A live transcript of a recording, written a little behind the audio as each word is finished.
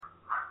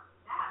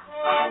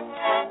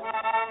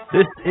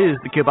This is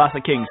the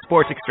Kielbasa King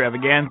Sports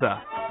Extravaganza.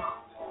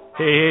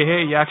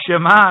 Hey,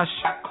 Yakshamash.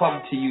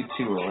 Club to you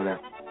too, or whatever.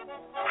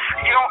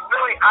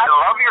 Really, I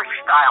love your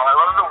style. I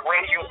love the way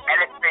you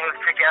edit things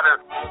together.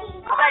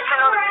 That's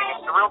another thing.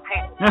 It's the real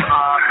team.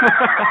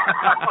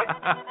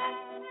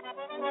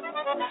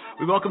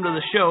 We welcome to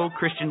the show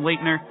Christian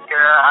Leitner.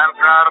 Yeah, I'm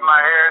proud of my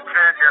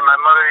heritage, and my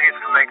mother used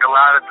to make a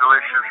lot of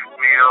delicious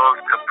meals,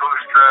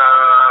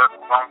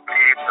 kapusta,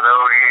 bumpy,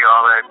 pierogi,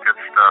 all that good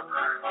stuff.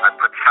 I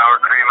put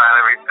sour cream on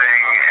everything,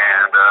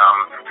 and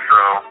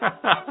so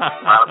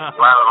a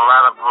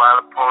lot of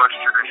Polish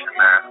tradition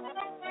there.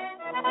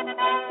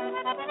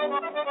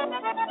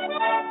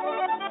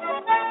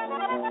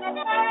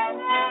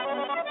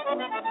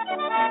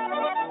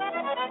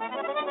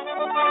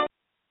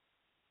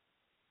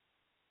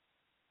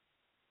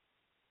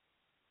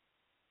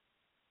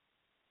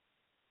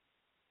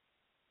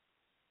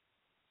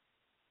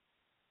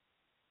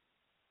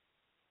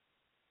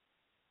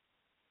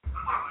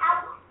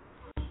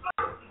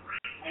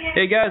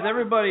 Hey guys,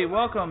 everybody,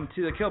 welcome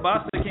to the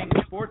Kielbasa King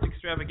Sports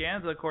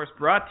Extravaganza, of course,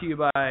 brought to you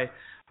by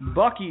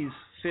Bucky's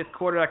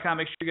FifthQuarter.com.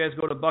 Make sure you guys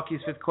go to Bucky's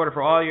Fifth Quarter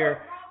for all your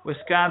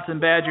Wisconsin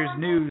Badgers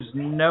news,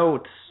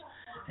 notes,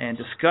 and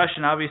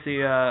discussion.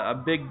 Obviously,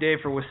 a big day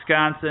for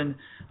Wisconsin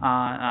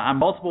on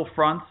multiple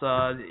fronts.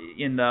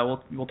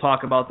 We'll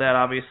talk about that,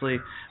 obviously,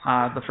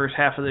 the first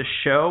half of this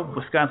show.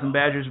 Wisconsin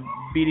Badgers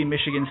beating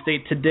Michigan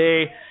State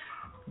today,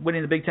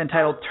 winning the Big Ten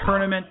title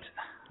tournament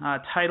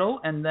title,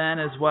 and then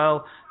as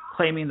well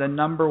claiming the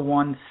number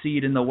one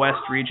seed in the West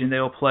region. They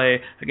will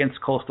play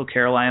against Coastal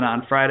Carolina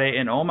on Friday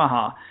in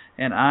Omaha.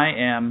 And I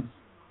am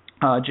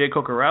Jay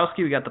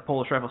Kokorowski. We got the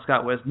Polish Rifle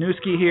Scott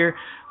Wisniewski here.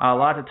 A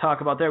lot to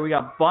talk about there. We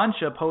got a bunch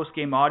of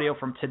post-game audio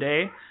from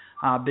today.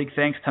 Big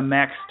thanks to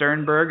Max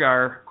Sternberg,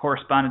 our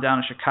correspondent down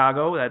in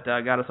Chicago, that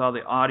got us all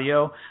the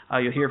audio.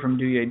 You'll hear from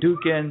Duye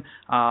Dukin,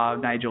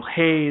 Nigel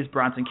Hayes,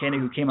 Bronson Koenig,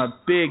 who came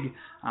up big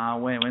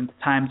when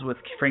times with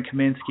Frank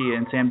Kaminsky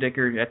and Sam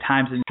Dicker at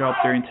times didn't show up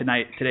during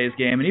today's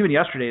game and even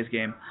yesterday's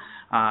game.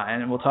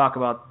 And we'll talk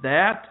about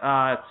that.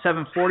 At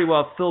 7:40,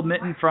 we'll have Phil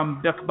Mitten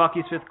from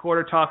Bucky's Fifth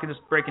Quarter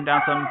breaking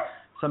down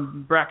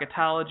some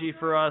bracketology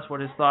for us, what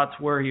his thoughts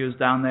were. He was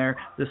down there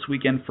this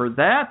weekend for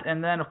that.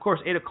 And then, of course,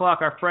 8 o'clock,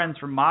 our friends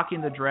from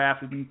Mocking the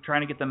Draft. We've been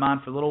trying to get them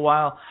on for a little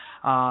while.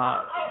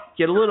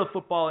 Get a little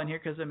football in here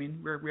because, I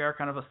mean, we are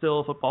kind of still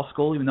a football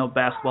school, even though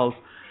basketball's,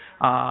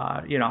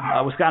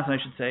 Wisconsin, I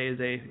should say,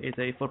 is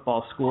a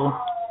football school.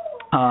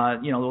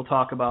 We'll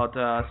talk about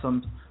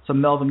some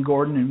Melvin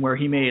Gordon and where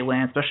he may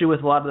land, especially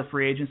with a lot of the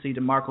free agency,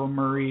 DeMarco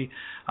Murray,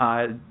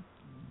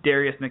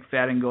 Darius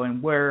McFadden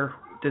going, where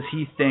does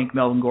he think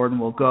Melvin Gordon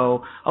will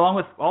go, along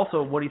with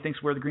also what he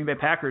thinks where the Green Bay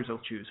Packers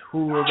will choose.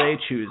 Who will they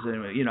choose?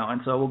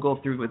 And so we'll go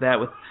through with that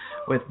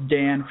with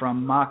Dan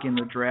from Mocking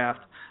the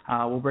Draft.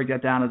 We'll break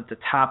that down at the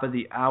top of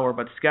the hour.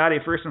 But, Scotty,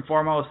 first and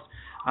foremost,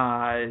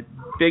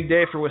 big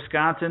day for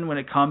Wisconsin when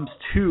it comes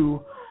to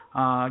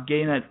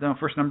getting that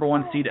first number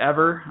one seed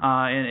ever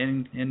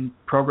in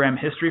program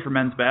history for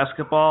men's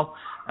basketball.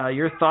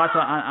 Your thoughts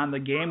on the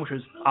game, which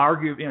was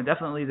arguably,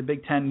 definitely the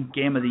Big Ten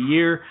game of the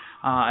year,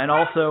 and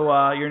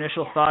also your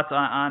initial thoughts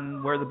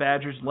on where the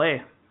Badgers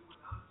lay.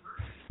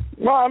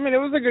 Well, I mean, it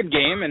was a good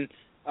game, and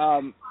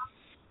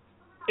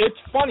it's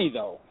funny,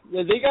 though.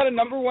 They got a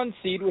number one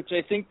seed, which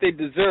I think they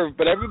deserve,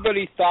 but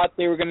everybody thought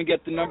they were going to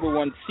get the number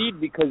one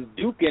seed because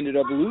Duke ended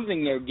up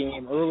losing their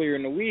game earlier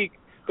in the week.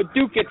 But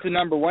Duke gets the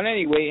number one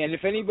anyway, and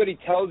if anybody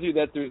tells you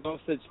that there's no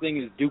such thing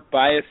as Duke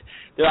bias,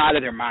 they're out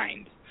of their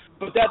mind.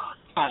 But that's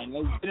fine.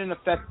 It didn't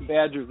affect the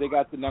Badgers. They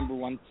got the number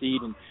one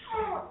seed, and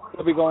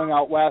they'll be going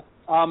out west.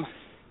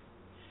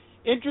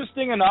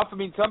 Interesting enough, I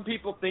mean, some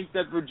people think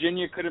that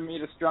Virginia could have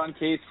made a strong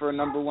case for a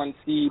number one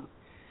seed.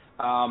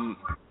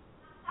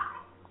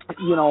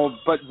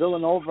 But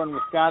Villanova and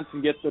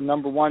Wisconsin get the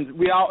number ones.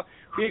 We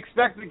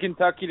expected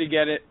Kentucky to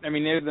get it. I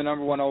mean, they're the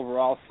number one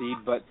overall seed,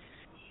 but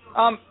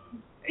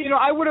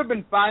I would have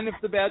been fine if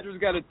the Badgers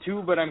got a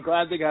 2, but I'm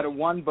glad they got a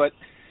 1. But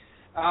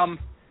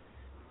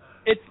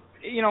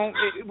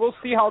we'll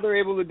see how they're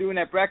able to do in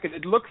that bracket.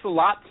 It looks a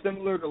lot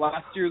similar to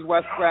last year's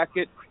West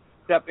bracket,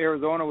 except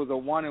Arizona was a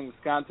 1 and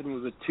Wisconsin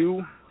was a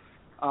 2.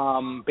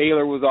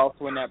 Baylor was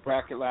also in that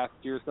bracket last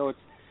year, so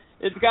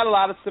it's got a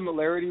lot of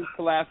similarities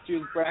to last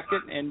year's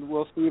bracket, and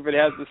we'll see if it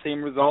has the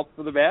same result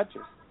for the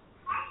Badgers.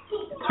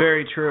 It's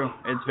very true.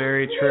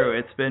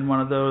 It's been one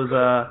of those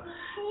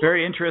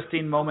very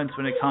interesting moments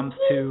when it comes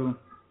to,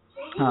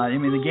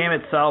 the game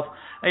itself.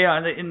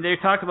 And they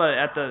talked about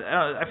it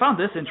I found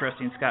this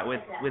interesting, Scott,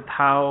 with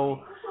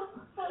how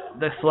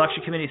the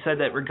selection committee said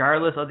that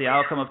regardless of the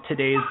outcome of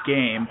today's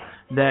game,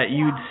 that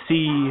you'd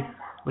see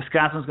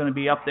Wisconsin's going to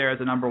be up there as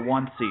a number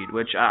one seed,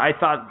 which I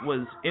thought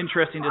was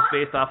interesting just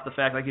based off the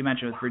fact, like you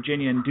mentioned, with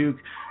Virginia and Duke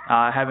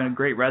having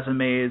great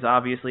resumes,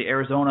 obviously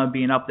Arizona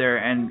being up there,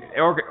 and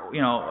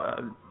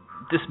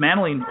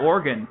dismantling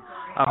Oregon,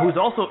 who's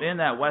also in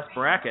that West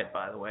bracket,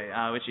 by the way,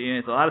 which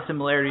is a lot of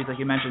similarities, like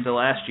you mentioned, to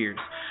last year's.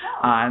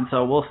 And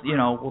so we'll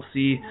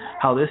see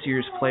how this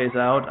year's plays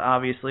out.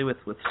 Obviously, with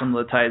some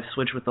of the ties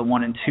switch with the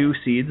 1 and 2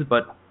 seeds,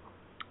 but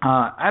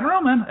I don't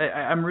know, man.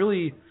 I'm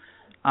really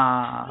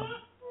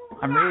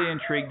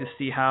intrigued to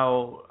see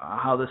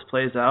how this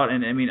plays out.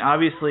 And I mean,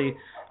 obviously,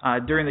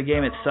 during the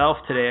game itself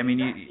today, I mean,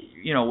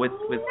 you know, with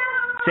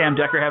Sam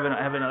Decker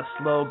having a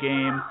slow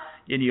game,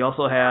 and you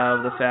also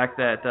have the fact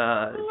that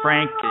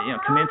Frank,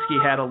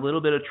 Kaminsky had a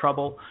little bit of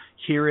trouble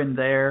here and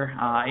there,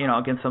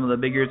 against some of the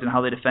biggers and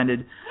how they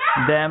defended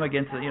them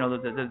against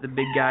the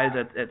big guys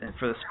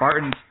for the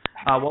Spartans.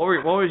 What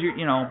was your,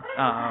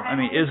 I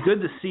mean, it was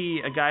good to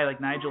see a guy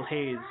like Nigel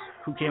Hayes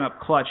who came up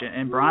clutch,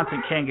 and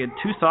Bronson Kangan,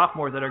 two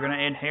sophomores that are going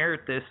to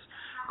inherit this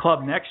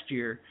club next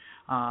year,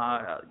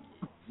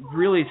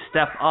 really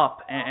step up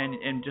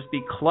and just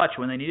be clutch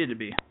when they needed to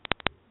be.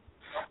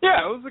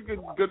 Yeah, it was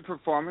a good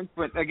performance,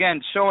 but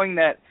again, showing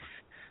that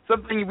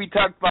something we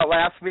talked about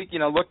last week,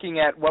 looking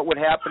at what would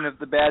happen if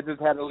the Badgers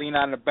had to lean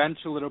on the bench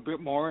a little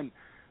bit more, and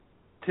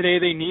today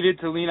they needed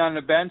to lean on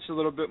the bench a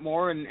little bit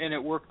more, and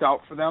it worked out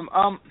for them.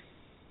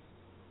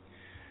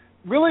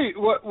 Really,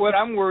 what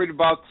I'm worried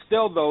about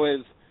still, though,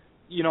 is,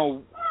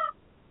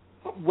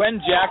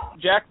 when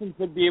Jackson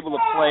could be able to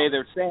play,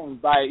 they're saying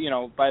by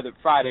the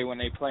Friday when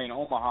they play in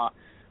Omaha,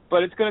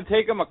 but it's going to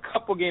take them a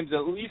couple games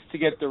at least to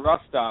get the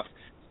rust off.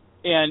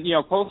 And,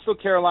 Coastal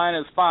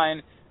Carolina is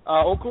fine.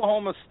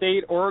 Oklahoma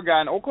State,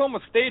 Oregon. Oklahoma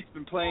State's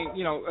been playing,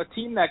 a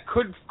team that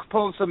could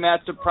pose some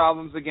matchup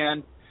problems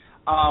again.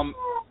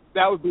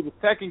 That would be the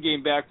second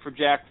game back for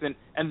Jackson.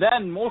 And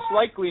then, most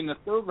likely in the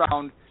third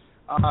round,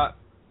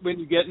 when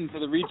you get into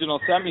the regional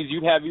semis,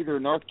 you'd have either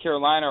North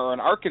Carolina or an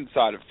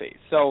Arkansas to face.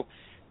 So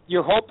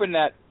you're hoping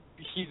that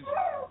he's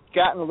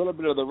gotten a little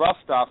bit of the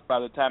rust off by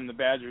the time the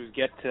Badgers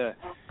get to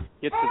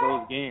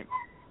those games.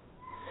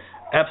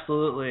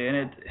 Absolutely,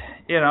 and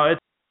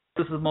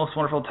this is the most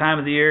wonderful time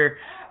of the year.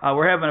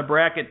 We're having a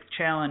bracket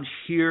challenge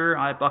here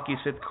at Bucky's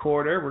Fifth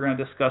Quarter. We're going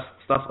to discuss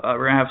stuff.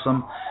 We're going to have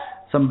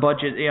some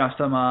budget,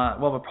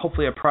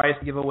 hopefully a prize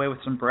to give away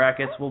with some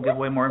brackets. We'll give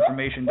away more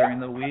information during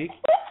the week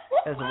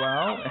as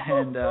well,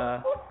 and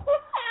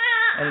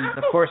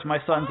of course my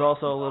son's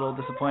also a little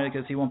disappointed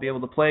because he won't be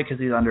able to play because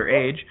he's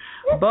underage.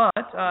 But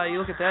you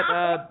look at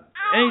that.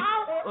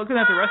 Looking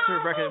at the rest of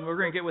the bracket, we're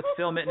going to get with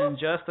Phil Mitten in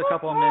just a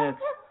couple of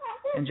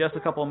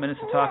minutes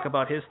to talk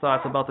about his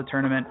thoughts about the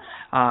tournament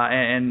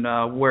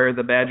and where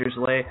the Badgers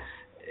lay.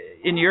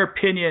 In your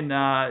opinion,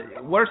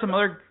 what are some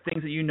other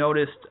things that you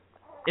noticed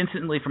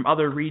instantly from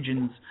other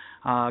regions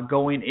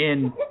going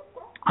in,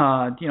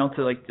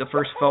 to like the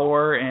first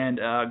four and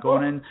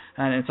going in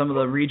and some of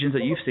the regions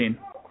that you've seen?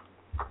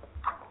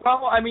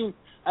 Well, I mean,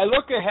 I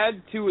look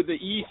ahead to the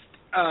East,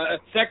 a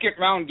second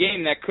round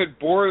game that could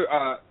bore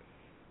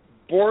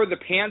the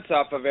pants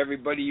off of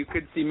everybody. You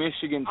could see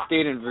Michigan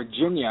State and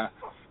Virginia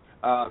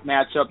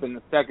match up in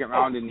the second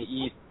round in the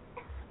East.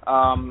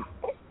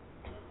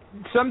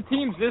 Some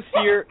teams this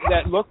year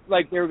that looked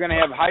like they were going to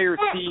have higher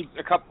seeds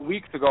a couple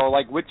weeks ago,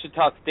 like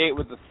Wichita State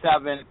with a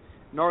 7,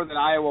 Northern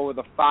Iowa with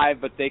a 5,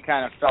 but they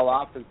kind of fell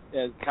off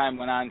as time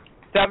went on.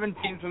 7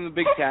 teams from the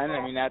Big Ten.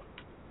 I mean, that's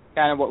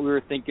kind of what we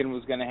were thinking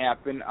was going to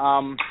happen.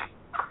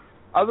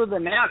 Other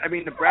than that, I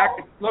mean, the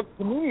brackets, look,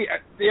 to me,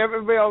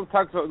 everybody always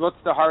talks about what's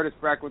the hardest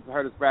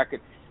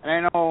bracket, and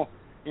I know,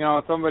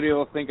 somebody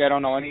will think I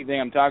don't know anything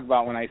I'm talking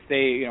about when I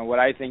say, what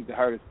I think the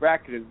hardest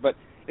bracket is. But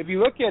if you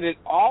look at it,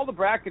 all the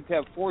brackets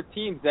have 4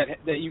 teams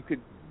that you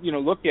could,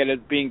 look at as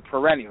being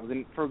perennials.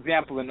 And, for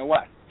example, in the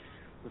West,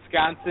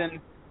 Wisconsin,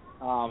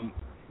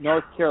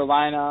 North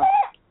Carolina,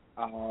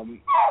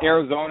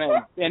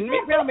 Arizona, and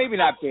maybe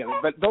not Baylor,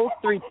 but those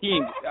 3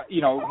 teams,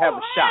 have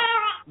a shot.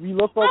 You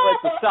look over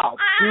at the South,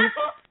 Duke,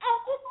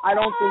 I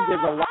don't think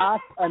there's a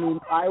lot. I mean,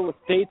 Iowa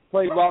State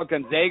played well.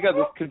 Gonzaga,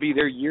 this could be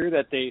their year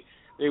that they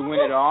win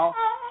it all.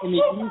 In the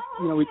East,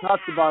 we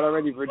talked about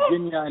already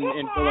Virginia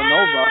and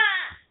Villanova,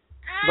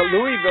 but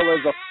Louisville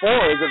is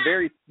a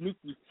very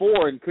sneaky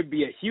 4 and could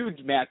be a huge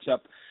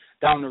matchup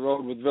down the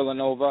road with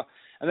Villanova.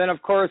 And then,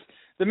 of course,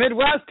 the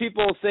Midwest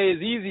people will say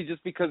is easy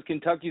just because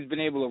Kentucky's been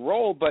able to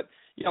roll, but,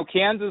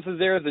 Kansas is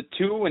there as a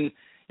 2 and,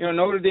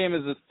 Notre Dame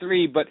is a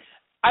 3, but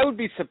I would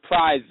be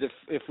surprised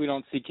if we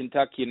don't see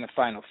Kentucky in the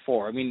Final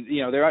Four. I mean,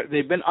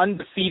 they've been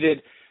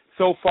undefeated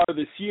so far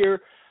this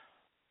year.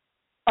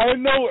 I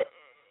know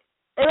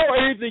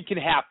anything can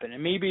happen,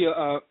 and maybe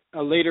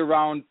a later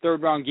round,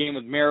 third round game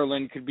with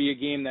Maryland could be a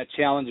game that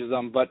challenges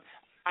them, but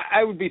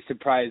I would be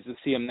surprised to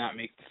see them not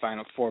make the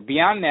Final Four.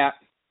 Beyond that,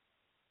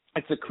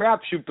 it's a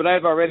crapshoot, but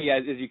I've already,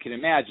 as you can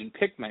imagine,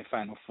 picked my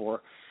Final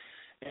Four.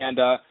 And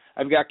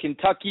I've got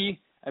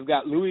Kentucky, I've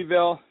got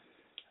Louisville,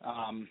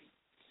 and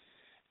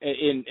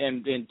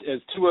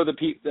as 2 other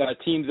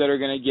teams that are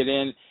going to get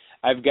in.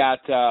 I've got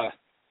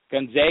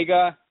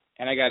Gonzaga,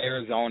 and I got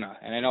Arizona.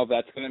 And I know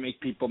that's going to make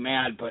people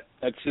mad, but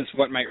that's just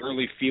what my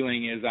early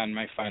feeling is on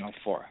my Final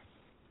Four.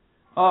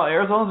 Oh,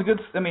 Arizona's a good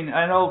 – I mean,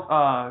 I know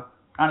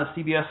on a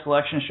CBS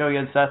selection show you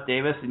had Seth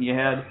Davis and you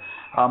had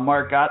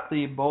Mark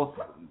Gottlieb both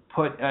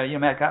put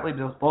Matt Gottlieb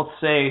both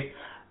say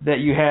that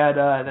you had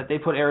that they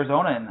put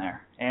Arizona in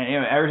there. And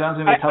Arizona's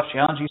going to be a tough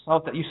challenge.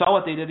 You saw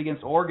what they did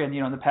against Oregon,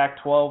 in the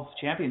Pac-12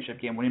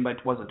 championship game, winning by,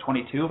 was it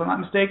 22, if I'm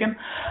not mistaken?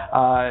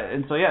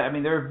 And so, yeah, I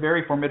mean, they're a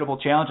very formidable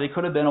challenge. They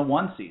could have been a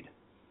 1 seed.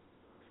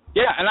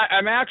 Yeah, and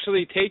I'm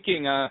actually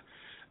taking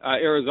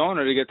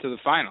Arizona to get to the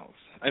finals.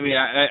 I mean,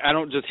 I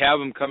don't just have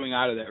them coming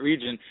out of that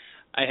region.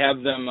 I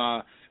have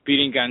them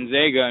beating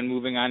Gonzaga and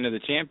moving on to the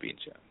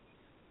championship.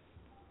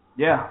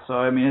 Yeah, so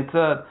I mean,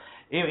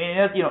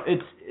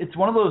 it's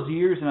one of those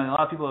years, and a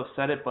lot of people have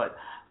said it, but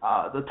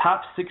the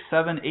top 6,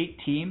 7, 8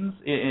 teams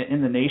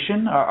in the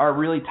nation are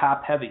really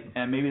top heavy,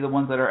 and maybe the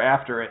ones that are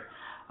after it,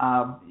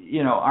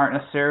 aren't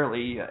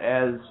necessarily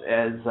as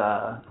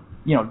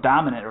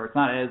dominant, or it's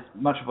not as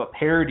much of a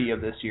parity of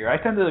this year. I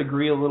tend to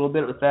agree a little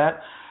bit with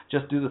that,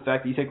 just due to the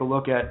fact that you take a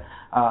look at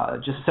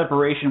just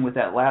separation with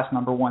that last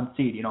number 1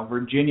 seed.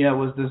 Virginia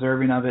was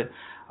deserving of it.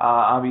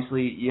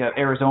 Obviously,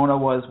 Arizona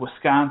was,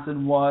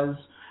 Wisconsin was,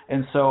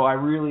 and so I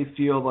really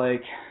feel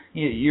like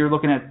you're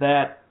looking at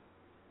that,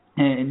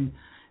 and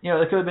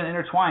it could have been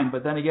intertwined.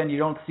 But then again, you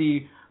don't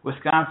see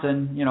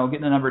Wisconsin,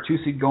 getting the number 2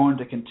 seed going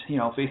to,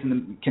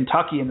 facing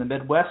Kentucky in the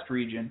Midwest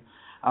region.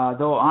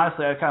 Though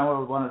honestly, I kind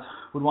of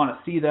would want to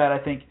see that.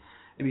 I think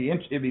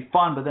it'd be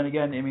fun. But then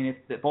again, I mean,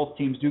 if both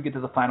teams do get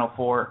to the Final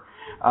Four,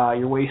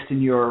 you're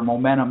wasting your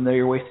momentum there.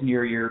 You're wasting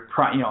your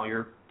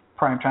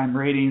primetime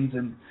ratings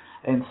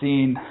and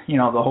seeing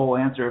the whole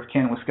answer of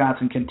can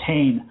Wisconsin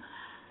contain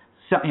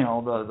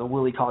the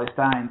Willie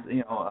Cauley-Steins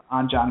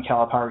on John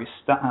Calipari's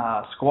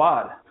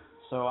squad.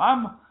 So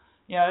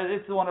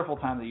it's a wonderful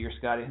time of the year,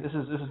 Scotty. This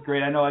is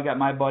great. I know I got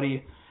my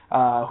buddy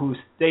who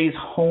stays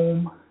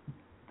home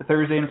the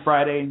Thursday and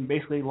Friday and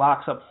basically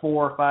locks up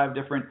 4 or 5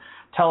 different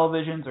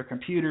televisions or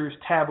computers,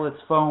 tablets,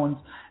 phones,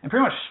 and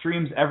pretty much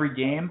streams every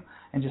game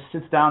and just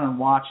sits down and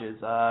watches.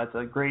 It's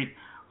a great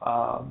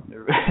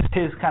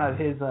his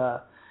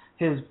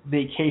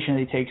vacation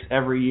that he takes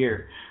every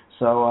year.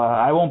 So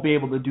I won't be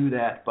able to do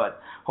that, but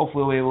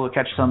hopefully we'll be able to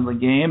catch some of the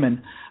game.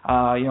 And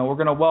we're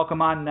going to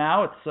welcome on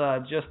now.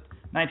 It's just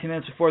 19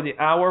 minutes before the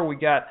hour. We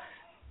got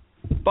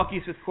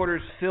Bucky's fifth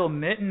quarter's Phil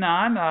Mitten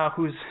on,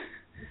 who's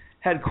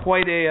had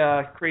quite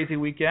a crazy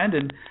weekend.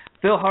 And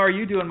Phil, how are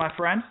you doing, my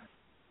friend?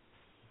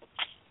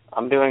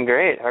 I'm doing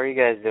great. How are you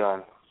guys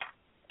doing?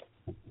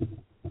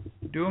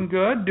 Doing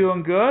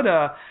good.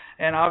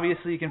 And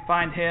obviously you can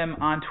find him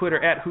on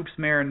Twitter at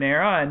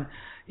HoopsMarinara. And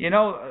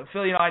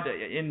Phil, you got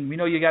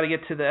to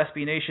get to the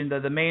SB Nation,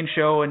 the main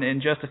show,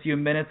 in just a few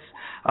minutes.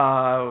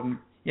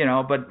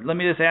 But let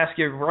me just ask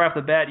you right off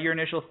the bat, your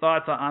initial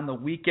thoughts on the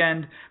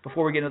weekend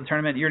before we get into the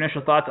tournament. Your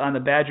initial thoughts on the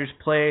Badgers'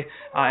 play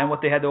and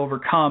what they had to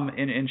overcome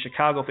in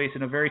Chicago,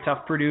 facing a very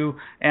tough Purdue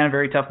and a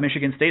very tough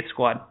Michigan State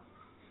squad.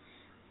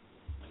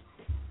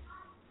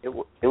 It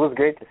was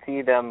great to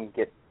see them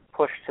get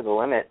pushed to the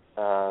limit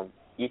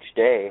each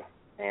day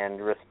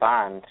and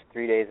respond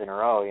 3 days in a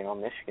row.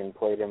 Michigan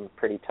played them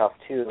pretty tough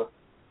too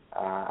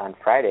on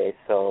Friday,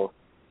 so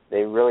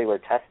they really were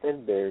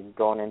tested. They're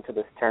going into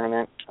this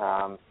tournament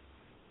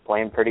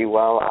playing pretty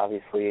well,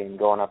 obviously, and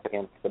going up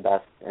against the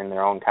best in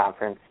their own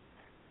conference.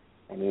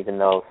 And even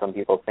though some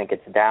people think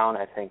it's down,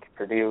 I think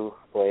Purdue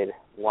played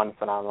one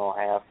phenomenal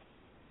half,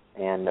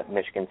 and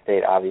Michigan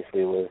State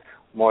obviously was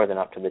more than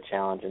up to the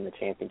challenge in the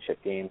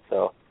championship game.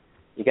 So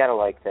you got to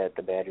like that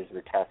the Badgers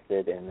were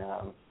tested, and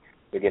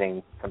they're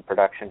getting some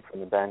production from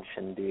the bench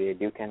and D.A.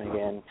 Dukin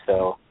again.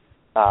 So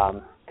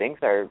things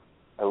are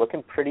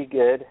looking pretty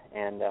good,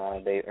 and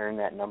they earned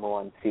that number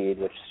 1 seed,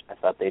 which I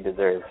thought they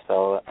deserved.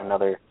 So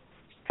another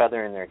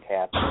feather in their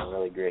cap and a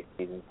really great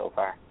season so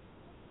far.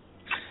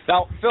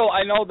 Now, Phil,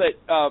 I know that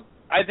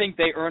I think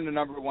they earned the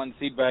number 1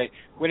 seed by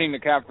winning the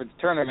conference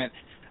tournament.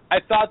 I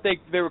thought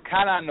they were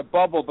kind of on the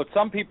bubble, but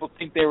some people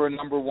think they were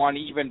number 1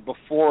 even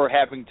before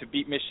having to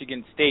beat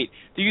Michigan State.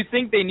 Do you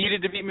think they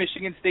needed to beat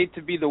Michigan State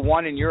to be the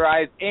 1 in your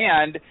eyes?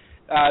 And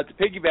to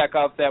piggyback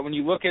off that, when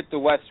you look at the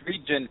West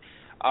region,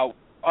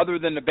 other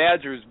than the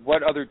Badgers,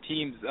 what other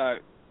teams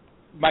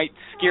might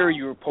scare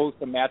you or pose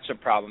some matchup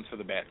problems for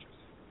the Badgers?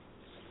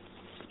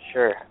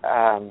 Sure.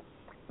 I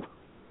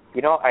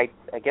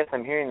guess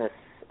I'm hearing this.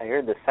 I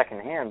heard this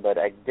secondhand, but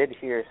I did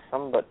hear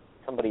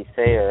somebody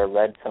say or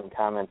read some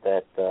comment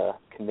that the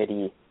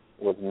committee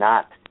was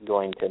not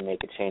going to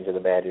make a change of the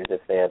Badgers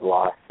if they had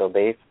lost. So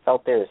they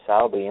felt they were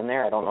solidly in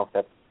there. I don't know if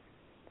that's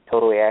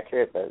totally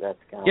accurate, but that's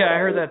kind of I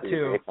heard that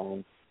too.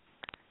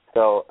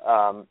 So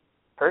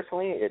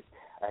personally,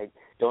 I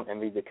don't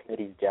envy the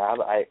committee's job.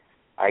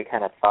 I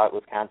kind of thought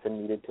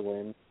Wisconsin needed to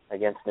win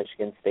against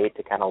Michigan State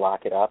to kind of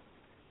lock it up.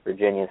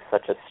 Virginia is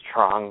such a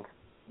strong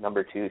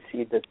number 2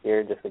 seed this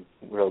year, just a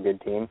real good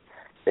team.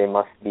 They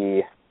must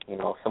be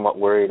somewhat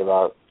worried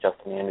about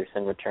Justin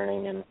Anderson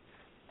returning and,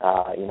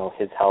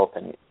 his health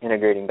and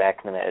integrating back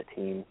into that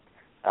team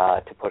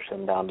to push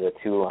them down to the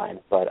 2 line.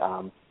 But,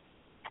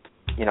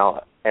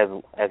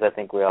 as I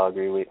think we all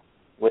agree,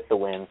 with the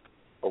win,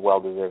 a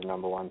well-deserved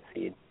number 1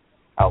 seed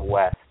out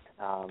west.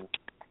 And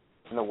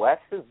the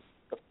West is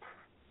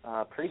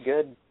a pretty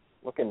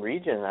good-looking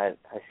region. I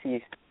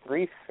see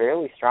 3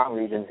 fairly strong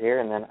regions here,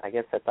 and then I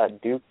guess I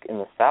thought Duke in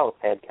the South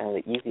had kind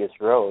of the easiest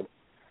road.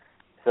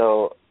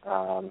 So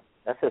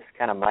that's just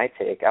kind of my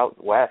take.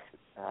 Out west,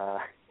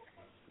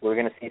 we're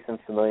going to see some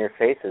familiar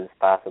faces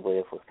possibly.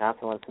 If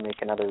Wisconsin wants to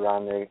make another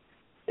run,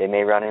 they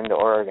may run into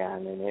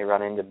Oregon, they may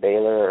run into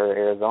Baylor or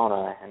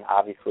Arizona, and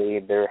obviously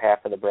they're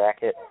half of the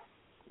bracket.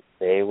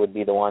 They would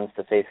be the ones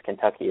to face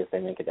Kentucky if they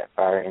make it that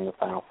far in the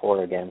Final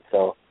Four again.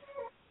 So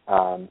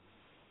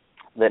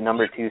the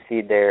number 2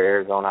 seed there,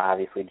 Arizona,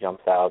 obviously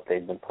jumps out.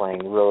 They've been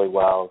playing really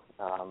well.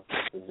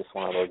 This is just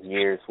one of those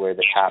years where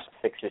the top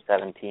 6 or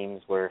 7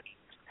 teams were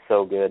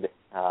so good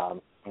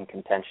in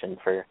contention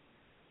for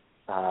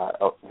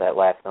that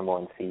last number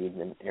 1 seed,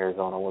 and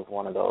Arizona was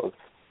one of those.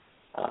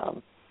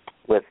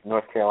 With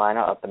North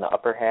Carolina up in the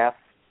upper half,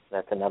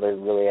 that's another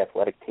really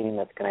athletic team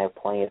that's going to have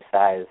plenty of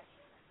size.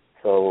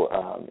 So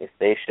if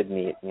they should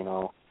meet,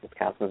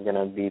 Wisconsin's going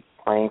to be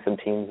playing some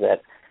teams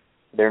that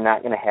they're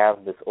not going to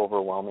have this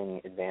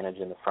overwhelming advantage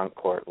in the front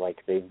court like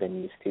they've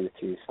been used to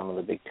through some of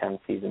the Big Ten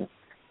seasons.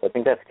 So I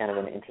think that's kind of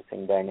an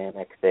interesting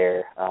dynamic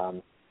there.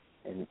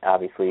 And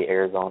obviously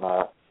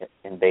Arizona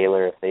and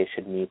Baylor, if they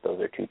should meet, those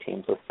are 2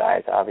 teams with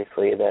size,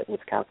 obviously, that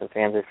Wisconsin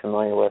fans are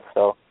familiar with.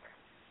 So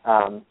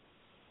I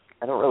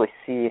don't really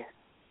see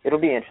 – it'll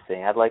be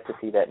interesting. I'd like to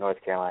see that North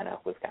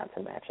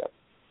Carolina-Wisconsin matchup.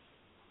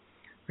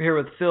 We're here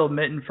with Phil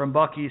Mitten from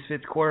Bucky's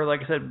Fifth Quarter.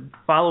 Like I said,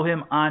 follow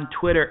him on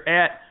Twitter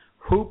at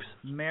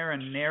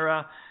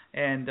 @HoopsMarinara.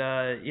 And,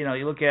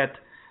 you look at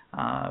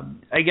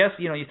I guess,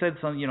 you said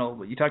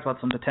you talked about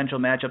some potential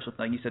matchups with,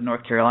 like you said,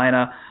 North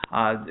Carolina.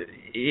 I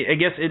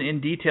guess in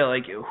detail,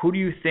 like, who do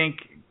you think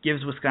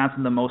gives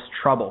Wisconsin the most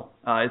trouble?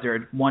 Is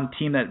there one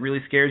team that really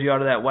scares you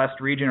out of that West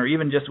region, or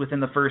even just within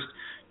the first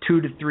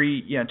 2 to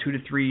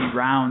 3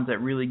 rounds that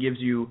really gives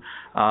you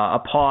a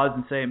pause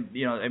and say,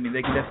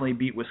 they can definitely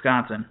beat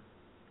Wisconsin?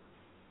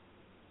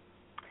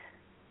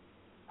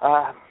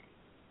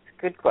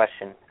 Good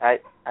question. I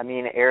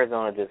mean,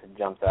 Arizona just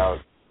jumps out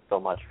so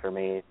much for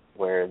me,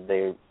 where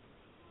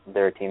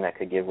they're a team that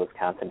could give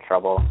Wisconsin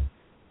trouble.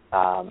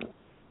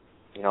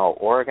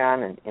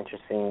 Oregon, an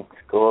interesting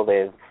school.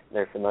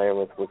 They're familiar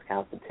with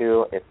Wisconsin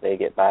too. If they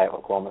get by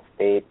Oklahoma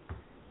State,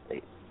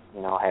 they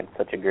had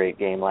such a great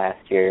game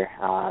last year.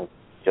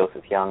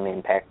 Joseph Young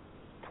named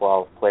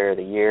Pac-12 Player of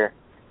the Year.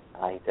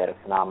 He's had a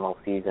phenomenal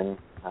season.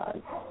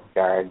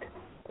 Guard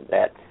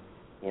that,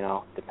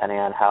 depending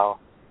on how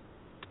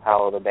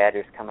the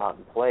Badgers come out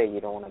and play, you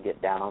don't want to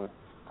get down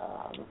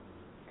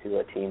to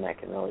a team that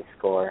can really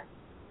score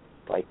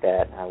like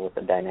that with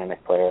a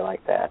dynamic player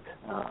like that.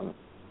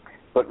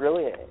 But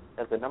really,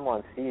 as the number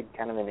 1 seed,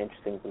 kind of an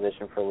interesting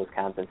position for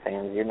Wisconsin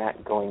fans. You're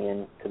not going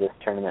into this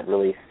tournament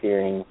really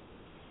fearing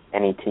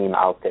any team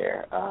out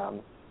there,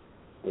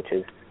 which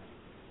is,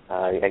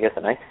 I guess,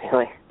 a nice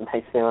feeling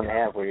to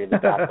have, where you're the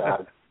top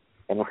dog.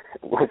 And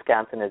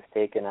Wisconsin has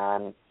taken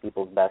on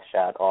people's best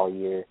shot all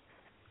year.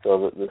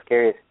 So the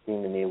scariest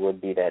team to me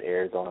would be that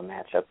Arizona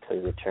matchup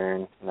to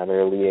return, another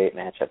Elite 8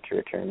 matchup to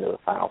return to the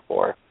Final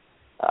Four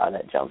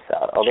that jumps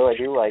out. Although I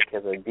do like,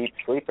 as a deep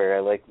sleeper, I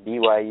like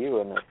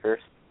BYU in the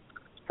first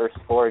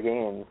 4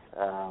 games.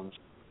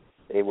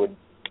 They would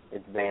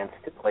advance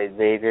to play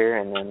Xavier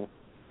and then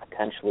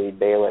potentially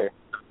Baylor.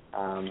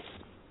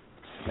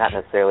 Not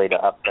necessarily to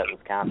upset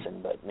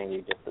Wisconsin, but maybe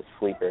just a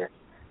sleeper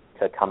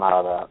to come out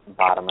of the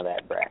bottom of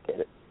that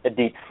bracket. A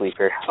deep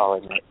sleeper, I'll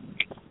admit.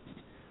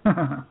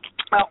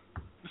 Now,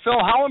 Phil,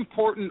 how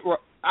important, or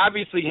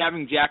obviously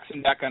having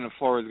Jackson back on the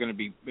floor is going to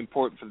be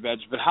important for the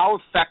Badgers, but how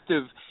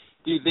effective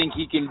do you think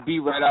he can be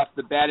right off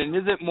the bat? And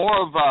is it more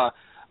of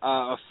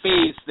a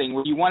phase thing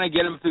where you want to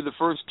get him through the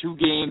first 2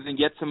 games and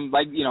get some,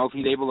 if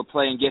he's able to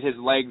play and get his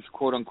legs,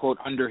 quote unquote,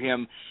 under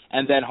him,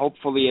 and then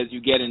hopefully as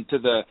you get into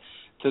the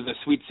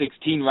Sweet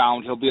 16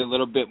 round, he'll be a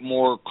little bit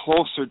more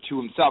closer to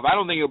himself. I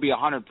don't think he'll be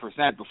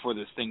 100% before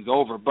this thing's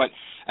over, but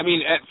I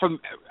mean, from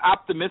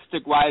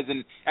optimistic-wise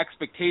and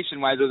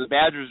expectation-wise, are the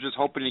Badgers just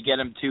hoping to get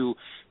him to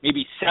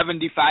maybe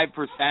 75%,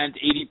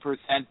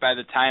 80% by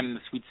the time the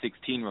Sweet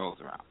 16 rolls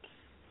around?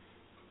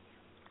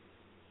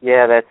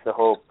 Yeah, that's the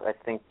hope. I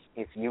think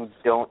if you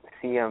don't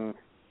see him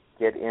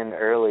get in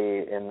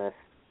early in this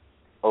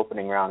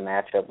opening round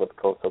matchup with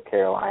Coastal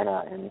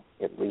Carolina and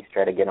at least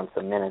try to get him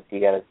some minutes, you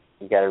got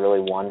to really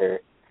wonder,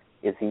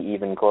 is he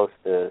even close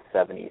to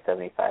 70,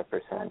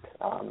 75%?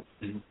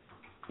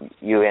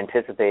 You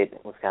anticipate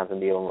Wisconsin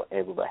being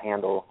able to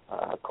handle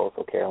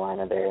Coastal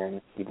Carolina there,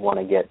 and you'd want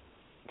to get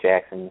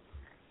Jackson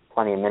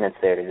plenty of minutes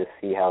there to just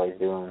see how he's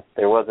doing.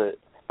 There was a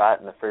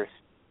spot in the first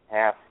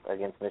half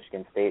against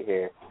Michigan State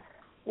here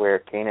where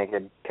Koenig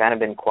had kind of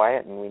been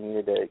quiet, and we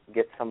needed to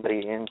get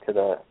somebody into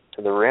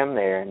the rim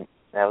there, and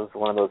that was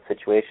one of those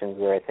situations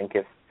where I think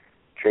if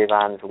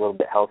Traevon's a little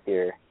bit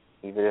healthier,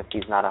 even if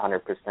he's not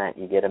 100%,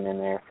 you get him in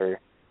there for,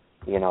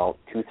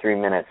 2-3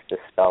 minutes to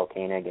spell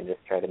Koenig and just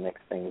try to mix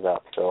things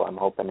up. So I'm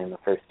hoping in the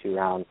first 2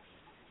 rounds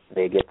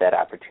they get that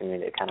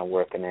opportunity to kind of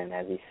work him in.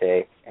 As you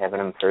say, having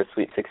him for a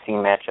Sweet 16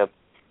 matchup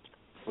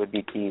would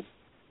be key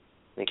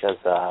because,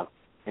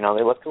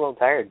 they looked a little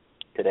tired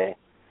today.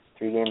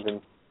 3 games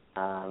in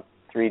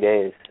 3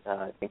 days,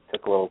 I think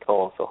took a little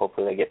toll. So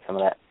hopefully they get some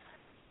of that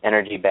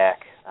energy back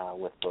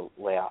with the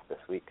layoff this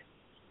week.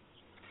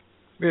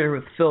 We're here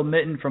with Phil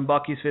Mitten from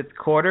Bucky's Fifth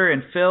Quarter.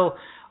 And Phil,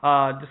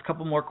 just a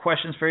couple more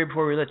questions for you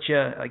before we let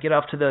you get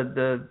off to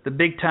the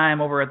big time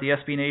over at the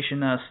SB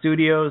Nation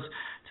studios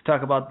to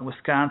talk about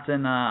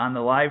Wisconsin on the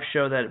live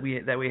show that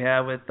we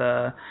have with.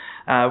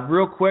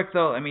 Real quick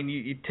though, I mean,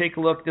 you take a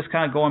look, just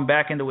kind of going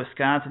back into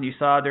Wisconsin. You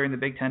saw during the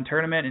Big Ten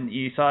tournament, and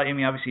you saw, I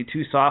mean, obviously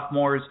two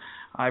sophomores.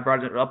 I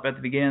brought it up at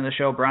the beginning of the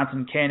show.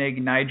 Bronson, Koenig,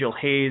 Nigel,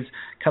 Hayes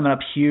coming up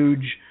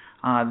huge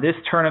this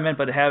tournament,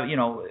 but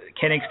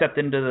Koenig stepped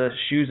into the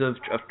shoes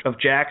of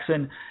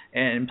Jackson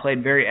and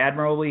played very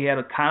admirably. He had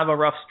a kind of a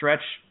rough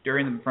stretch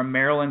from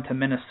Maryland to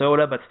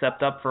Minnesota, but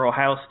stepped up for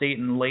Ohio State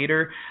and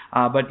later.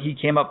 But he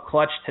came up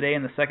clutch today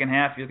in the second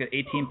half. He got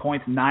 18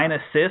 points, 9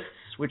 assists,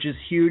 which is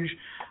huge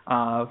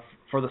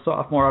for the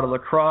sophomore out of La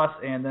Crosse,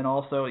 and then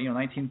also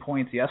 19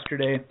 points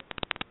yesterday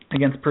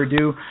against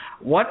Purdue.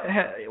 What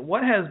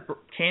has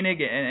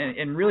Koenig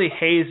and really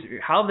Hayes,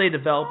 how have they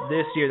developed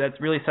this year that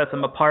really sets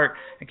them apart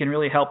and can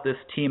really help this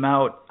team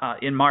out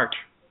in March?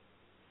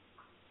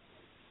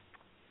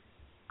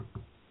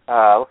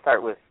 We'll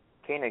start with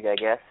Koenig, I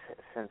guess,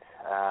 since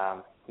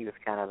he was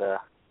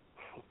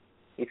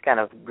he's kind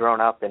of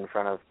grown up in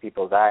front of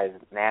people's eyes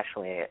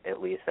nationally,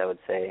 at least. I would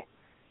say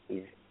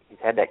he's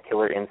had that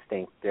killer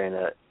instinct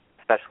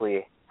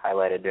especially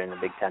highlighted during the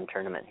Big Ten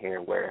tournament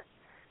here, where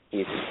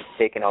he's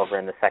taken over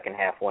in the second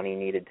half when he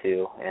needed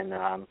to, and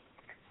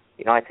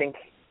I think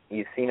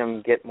you've seen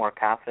him get more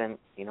confident,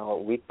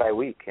 week by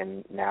week,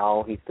 and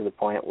now he's to the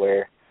point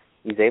where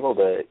he's able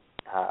to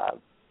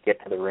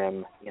get to the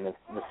rim in the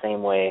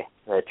same way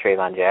that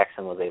Traevon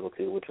Jackson was able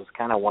to, which was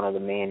kind of one of the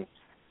main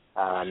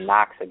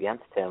knocks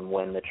against him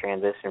when the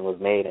transition was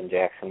made and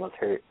Jackson was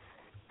hurt.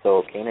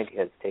 So Koenig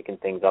has taken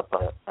things up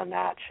a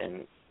notch,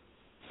 and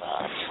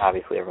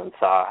obviously everyone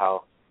saw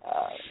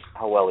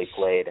how well he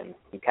played, and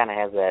he kind of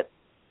has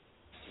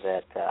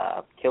that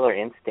killer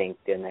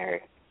instinct in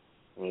there.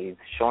 And he's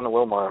shown a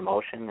little more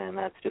emotion, and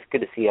that's just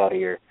good to see out of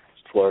your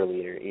floor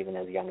leader, even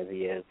as young as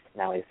he is.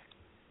 Now he's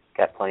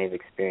got plenty of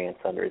experience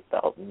under his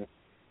belt and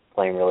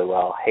playing really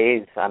well.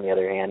 Hayes, on the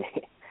other hand,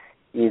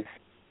 he's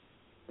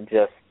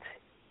just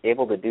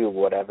able to do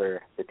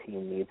whatever the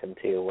team needs him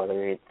to,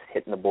 whether it's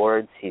hitting the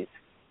boards, he's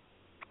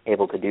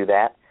able to do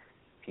that.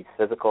 If he's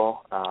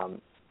physical,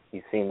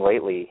 you've seen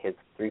lately his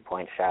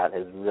three-point shot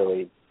has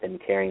really been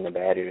carrying the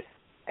Badgers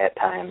at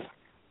times.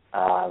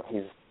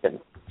 He's been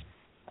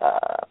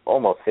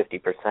almost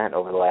 50%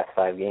 over the last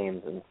 5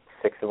 games and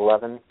 6 of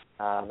 11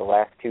 the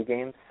last 2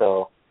 games.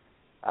 So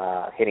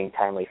hitting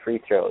timely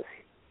free throws,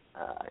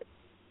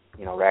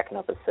 racking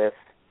up assists.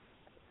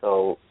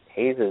 So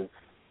Hayes is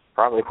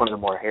probably one of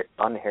the more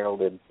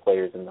unheralded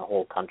players in the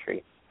whole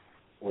country.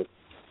 With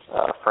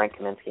Frank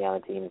Kaminsky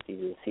on the team, it's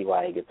easy to see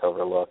why he gets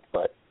overlooked,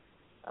 but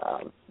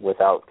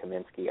without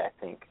Kaminsky, I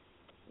think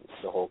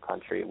the whole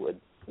country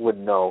would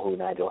know who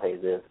Nigel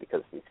Hayes is,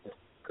 because he's just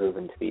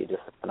proven to be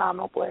just a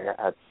phenomenal player.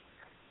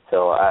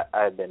 So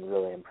I've been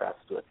really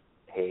impressed with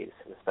Hayes,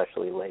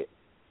 especially late.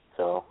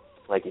 So,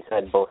 like you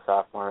said, both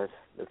sophomores,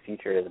 the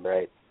future is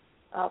bright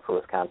for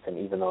Wisconsin,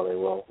 even though they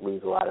will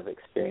lose a lot of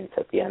experience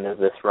at the end of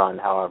this run,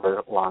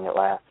 however long it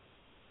lasts.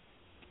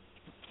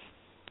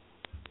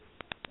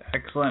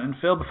 Excellent. And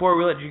Phil, before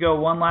we let you go,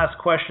 one last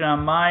question on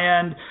my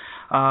end.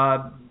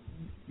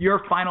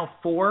 Your Final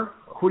Four,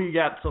 who do you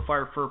got so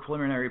far for a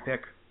preliminary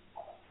pick?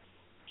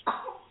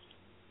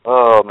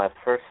 Oh, my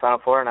first Final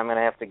Four, and I'm going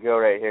to have to go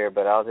right here,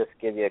 but I'll just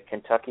give you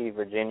Kentucky,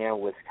 Virginia,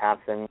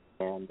 Wisconsin,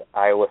 and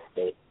Iowa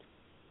State.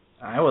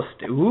 Iowa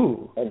State,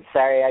 ooh. And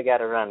sorry, I got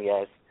to run,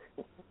 guys.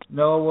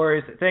 No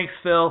worries. Thanks,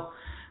 Phil.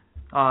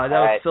 That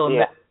was Phil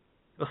Mitten.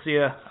 We'll see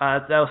you.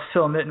 That was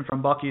Phil Mitten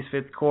from Bucky's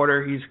Fifth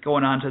Quarter. He's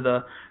going on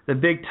to the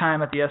big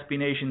time at the SB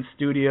Nation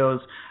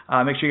studios.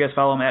 Make sure you guys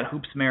follow him at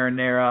Hoops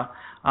Marinara.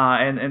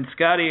 And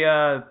Scotty,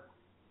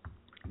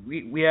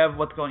 we have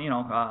what's going.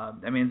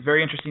 It's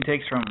very interesting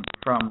takes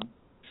from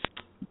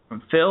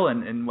Phil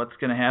and what's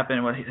going to happen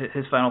and what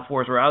his Final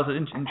Fours were. I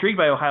was intrigued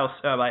by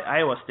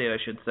Iowa State, I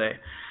should say.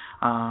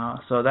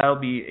 So that'll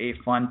be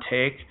a fun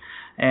take.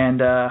 And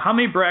how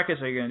many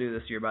brackets are you going to do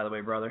this year, by the way,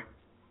 brother?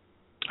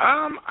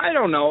 I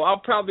don't know. I'll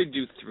probably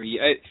do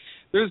 3.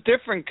 There's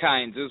different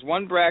kinds. There's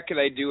one bracket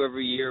I do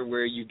every year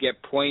where you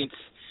get points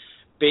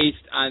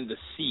based on the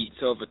seed.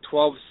 So if a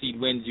 12 seed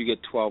wins, you get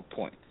 12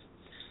 points.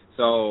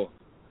 So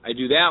I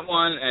do that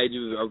one. I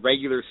do a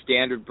regular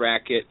standard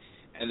bracket,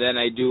 and then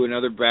I do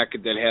another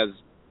bracket that has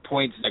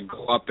points that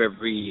go up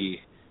every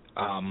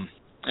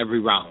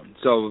round.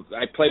 So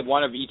I play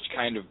one of each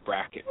kind of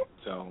bracket.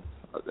 So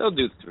they'll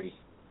do 3.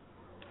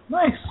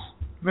 Nice.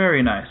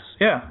 Very nice.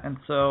 Yeah. And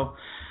so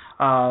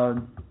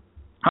I'll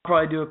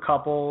probably do a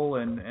couple,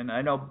 and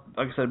I know,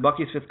 like I said,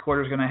 Bucky's Fifth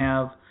Quarter is going to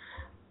have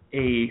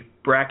a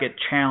bracket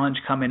challenge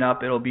coming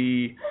up. It'll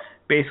be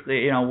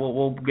basically,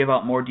 we'll give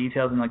out more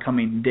details in the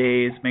coming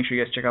days. Make sure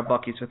you guys check out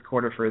Bucky's Fifth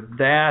Quarter for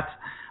that.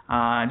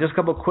 Just a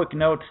couple quick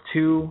notes,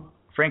 too.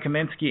 Frank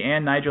Kaminsky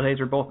and Nigel Hayes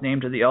were both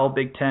named to the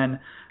All-Big Ten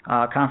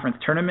Conference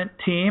Tournament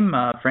team.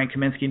 Frank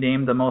Kaminsky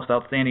named the most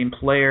outstanding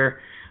player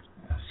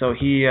So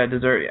he adds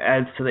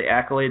to the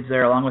accolades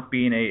there, along with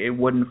being a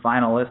Wooden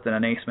finalist and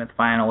an A. Smith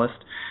finalist.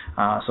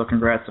 So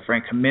congrats to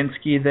Frank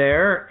Kaminsky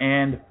there.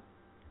 And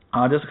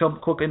just a couple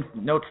quick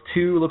notes,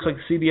 too. Looks like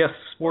the CBS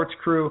Sports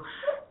crew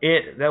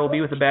that will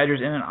be with the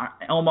Badgers in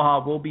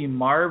Omaha will be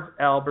Marv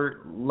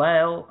Albert,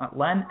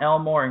 Len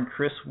Elmore, and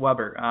Chris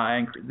Webber.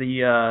 And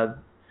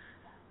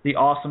the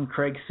awesome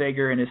Craig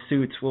Sager and his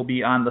suits will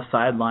be on the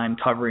sideline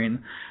covering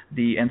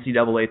the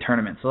NCAA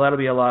tournament. So that'll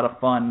be a lot of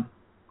fun.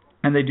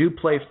 And they do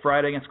play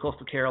Friday against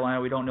Coastal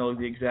Carolina. We don't know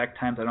the exact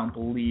times, I don't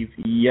believe,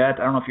 yet.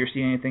 I don't know if you're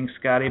seeing anything,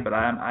 Scotty, but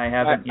I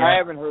haven't yet. I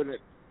haven't heard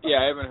it. Yeah,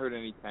 I haven't heard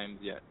any times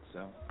yet.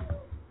 So.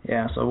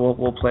 Yeah, so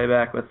we'll play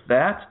back with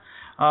that.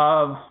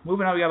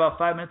 Moving on, we got about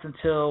 5 minutes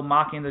until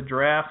mocking the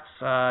drafts.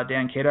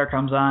 Dan Kadar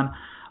comes on.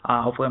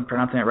 Hopefully I'm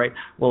pronouncing it right.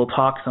 We'll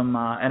talk some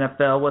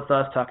NFL with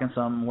us, talking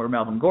some where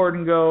Melvin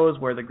Gordon goes,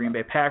 where the Green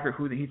Bay Packers,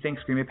 who he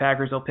thinks Green Bay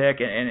Packers will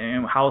pick,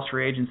 and how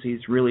free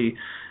agencies really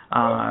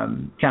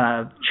kind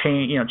of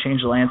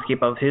change the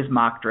landscape of his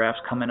mock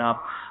drafts coming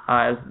up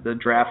as the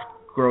draft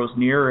grows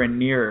nearer and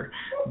nearer.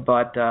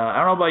 But I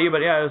don't know about you,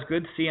 but yeah, it was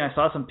good seeing. I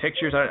saw some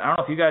pictures. I don't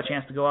know if you got a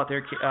chance to go out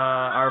there.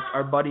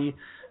 Our buddy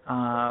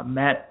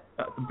Matt,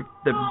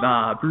 the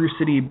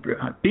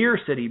Beer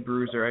City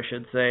Bruiser, I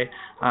should say,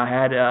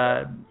 had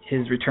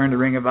his return to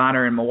Ring of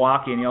Honor in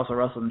Milwaukee, and he also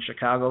wrestled in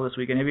Chicago this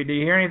weekend. Did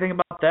you hear anything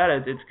about that?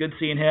 It's good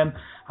seeing him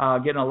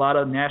getting a lot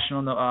of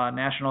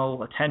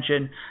national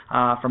attention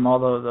from all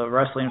the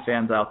wrestling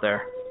fans out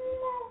there.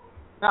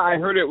 No, I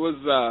heard it was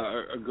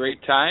a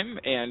great time,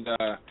 and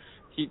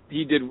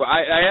he did.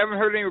 I haven't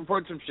heard any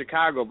reports from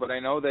Chicago, but I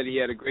know that he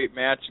had a great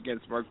match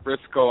against Mark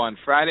Briscoe on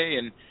Friday,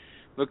 and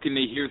looking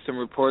to hear some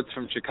reports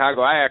from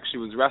Chicago. I actually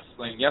was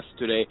wrestling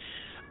yesterday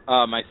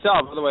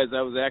myself. Otherwise,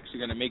 I was actually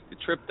going to make the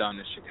trip down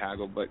to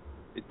Chicago, but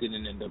it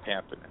didn't end up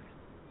happening.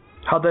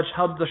 How'd the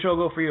show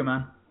go for you,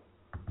 man?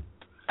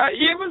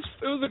 It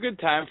was a good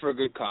time for a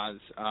good cause.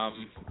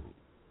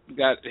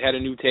 Had a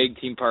new tag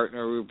team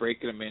partner. We were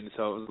breaking them in,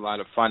 so it was a lot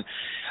of fun.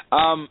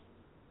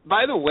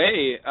 By the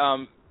way,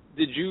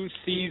 did you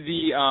see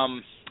the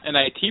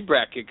NIT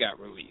bracket got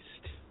released?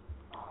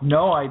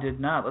 No, I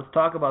did not. Let's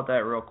talk about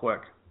that real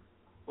quick.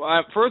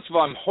 Well, first of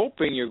all, I'm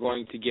hoping you're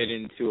going to get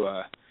into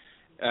a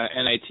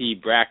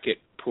NIT bracket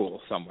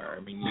pool somewhere.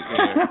 I mean, you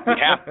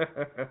have.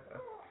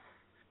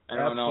 I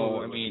don't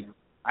know. I mean,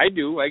 I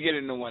do. I get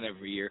into one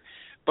every year,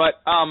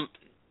 but the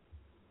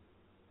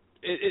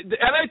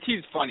NIT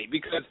is funny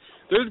because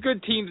there's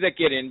good teams that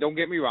get in. Don't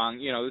get me wrong.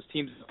 You know, there's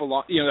teams that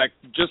belong. You know, like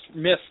just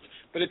missed.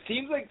 But it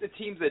seems like the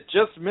teams that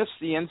just missed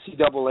the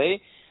NCAA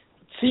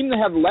seem to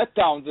have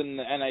letdowns in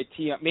the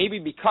NIT. Maybe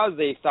because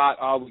they thought,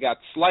 oh, we got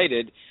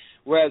slighted.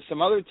 Whereas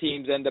some other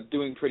teams end up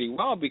doing pretty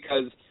well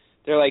because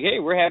they're like, hey,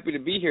 we're happy to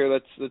be here.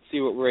 Let's see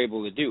what we're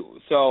able to do.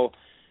 So,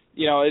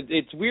 you know,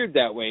 it's weird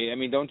that way. I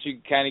mean, don't you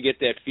kind of get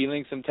that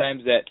feeling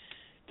sometimes that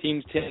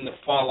teams tend to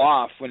fall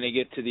off when they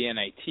get to the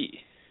NIT?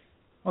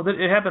 Well,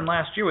 it happened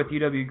last year with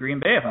UW Green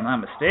Bay, if I'm not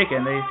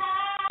mistaken.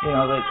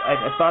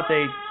 I thought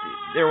they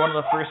were one of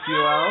the first few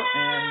out,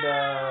 and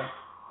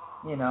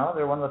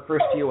they're one of the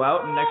first few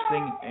out, and next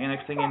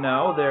thing you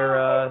know,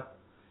 they're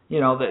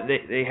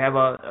they have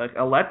a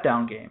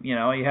letdown game. You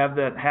know, you have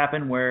that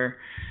happen where,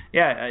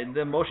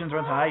 the emotions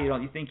run high.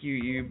 You think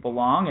you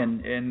belong,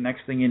 and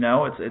next thing you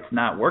know, it's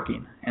not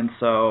working. And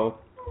so,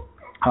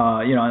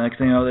 next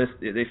thing you know,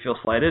 they feel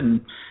slighted,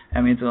 and I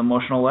mean it's an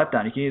emotional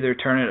letdown. You can either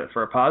turn it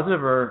for a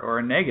positive or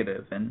a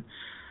negative, and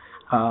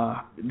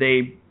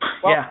and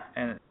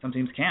some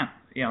teams can't.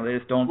 You know, they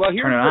just don't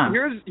turn it on.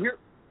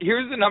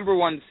 Here's the number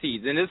one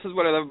seeds, and this is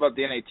what I love about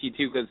the NIT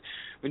too, because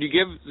when you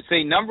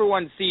say number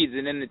one seeds,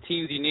 and then the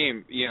teams you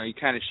name, you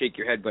kind of shake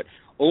your head. But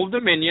Old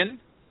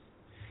Dominion,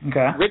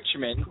 okay,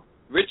 Richmond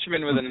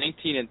with a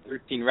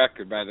 19-13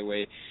 record, by the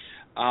way,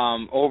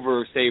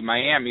 over say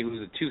Miami,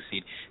 who's a 2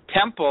 seed,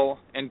 Temple,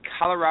 and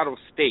Colorado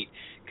State.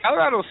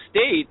 Colorado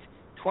State,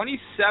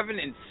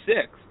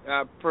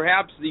 27-6,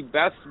 perhaps the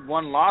best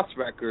one-loss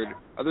record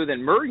other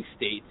than Murray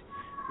State,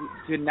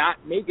 to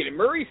not make it. And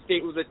Murray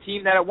State was a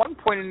team that at one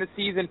point in the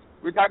season,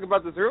 we were talking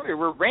about this earlier,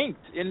 were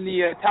ranked in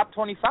the top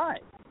 25.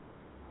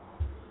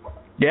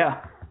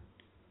 Yeah,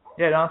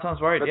 that sounds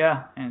right. But,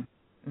 and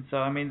so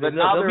I mean,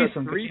 there'll be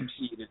some good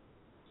teams.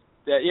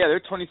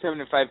 They're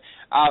 27-5.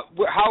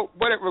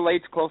 What it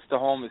relates close to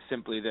home is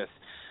simply this: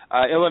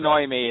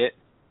 Illinois made it.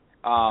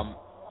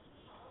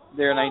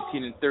 They're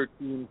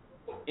 19-13,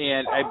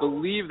 and I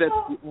believe that's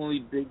the only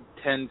Big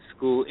Ten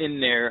school in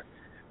there.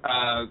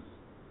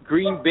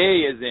 Green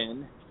Bay is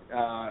in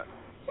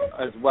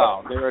as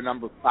well. They're a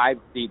number 5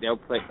 seed. They'll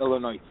play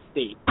Illinois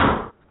State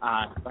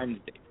on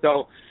Wednesday.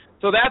 So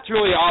that's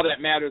really all that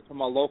matters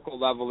from a local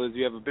level is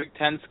you have a Big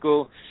Ten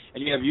school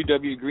and you have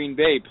UW Green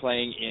Bay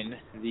playing in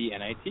the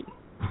NIT.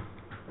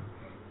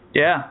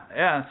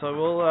 Yeah. So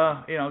we'll,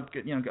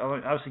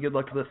 obviously good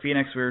luck to the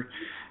Phoenix. We're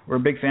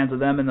big fans of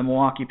them and the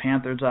Milwaukee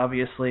Panthers,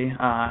 obviously,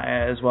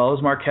 as well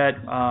as Marquette.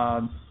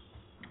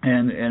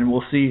 And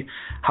we'll see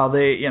how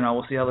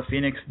the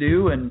Phoenix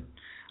do. And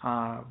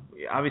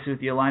obviously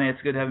with the Illini,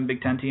 it's good having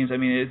Big Ten teams. I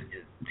mean,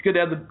 it's good to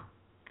have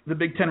the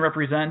Big Ten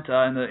represent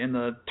in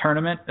the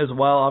tournament as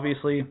well.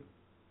 Obviously,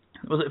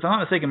 if I'm not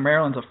mistaken,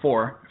 Maryland's a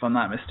 4, if I'm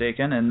not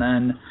mistaken, and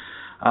then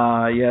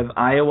you have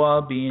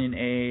Iowa being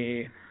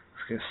a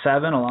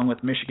 7 along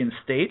with Michigan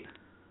State.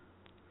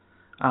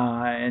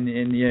 And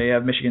you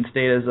have Michigan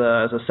State as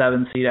a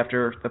 7 seed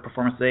after the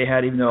performance they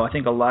had, even though I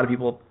think a lot of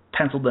people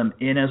penciled them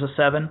in as a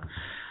 7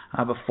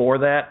 before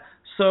that.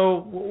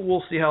 So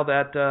we'll see how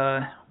that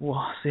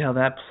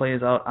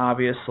plays out,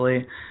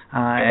 obviously.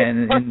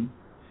 And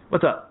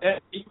what's up?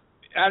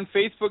 On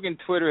Facebook and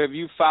Twitter, have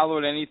you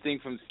followed anything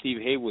from Steve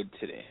Haywood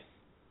today?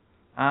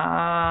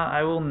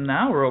 I will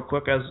now, real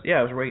quick. I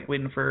was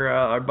waiting for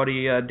our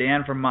buddy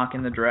Dan from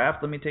Mocking the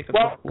Draft. Let me take a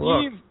quick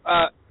look.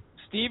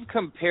 Steve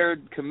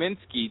compared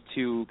Kaminsky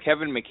to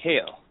Kevin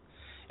McHale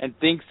and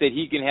thinks that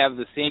he can have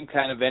the same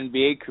kind of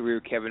NBA career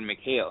Kevin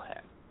McHale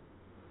had.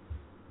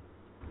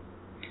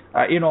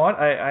 You know what?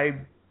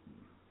 I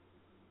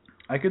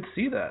could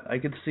see that. I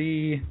could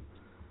see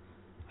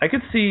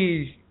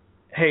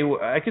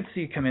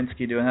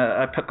Kaminsky doing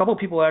that. A couple of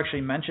people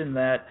actually mentioned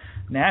that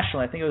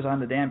nationally. I think it was on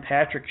the Dan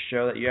Patrick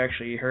show that you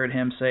actually heard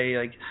him say,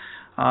 like,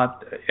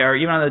 or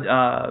even on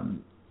the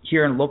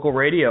here in local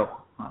radio.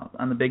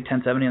 On the Big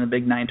 1070 and the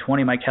Big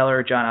 920, Mike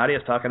Keller, John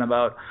Adias talking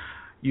about,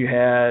 you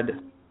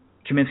had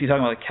Kaminsky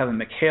talking about like Kevin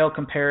McHale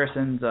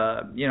comparisons.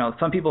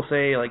 Some people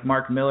say like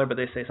Mark Miller, but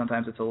they say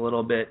sometimes it's a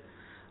little bit,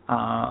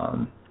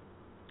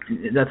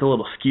 that's a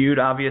little skewed,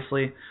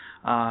 obviously.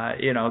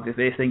 Because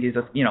they think he's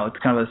it's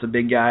kind of a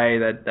big guy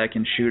that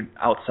can shoot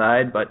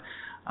outside, but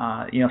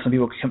some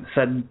people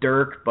said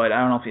Dirk, but I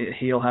don't know if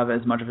he'll have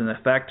as much of an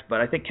effect.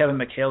 But I think Kevin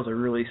McHale is a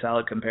really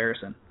solid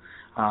comparison.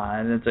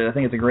 And I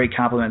think it's a great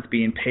compliment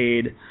being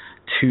paid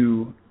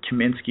to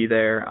Kaminsky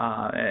there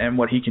and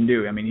what he can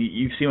do. I mean,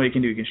 you've seen what he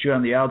can do. He can shoot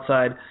on the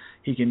outside.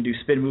 He can do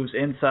spin moves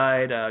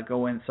inside,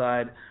 go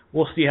inside.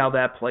 We'll see how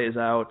that plays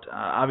out.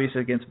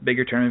 Obviously, against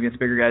bigger tournaments, against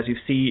bigger guys,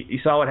 you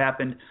saw what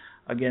happened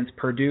against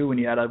Purdue when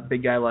you had a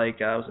big guy like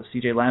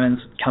C.J. Lemons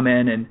come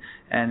in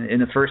and in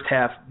the first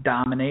half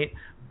dominate.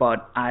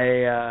 But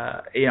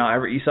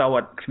you saw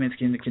what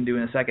Kaminsky can do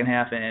in the second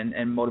half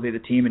and motivate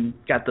the team and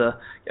got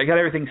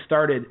everything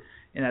started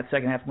in that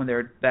second half when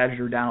Badgers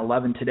were down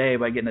 11 today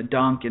by getting a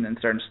dunk and then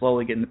starting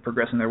slowly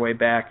progressing their way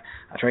back,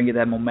 trying to get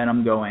that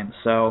momentum going.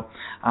 So,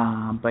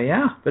 we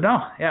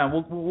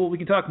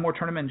can talk more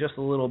tournament in just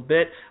a little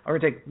bit. We're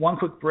going to take one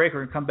quick break. We're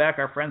going to come back.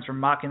 Our friends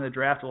from Mocking the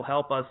Draft will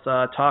help us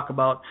talk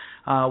about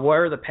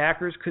where the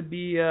Packers could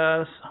be,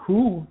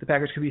 who the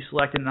Packers could be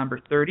selected at number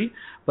 30,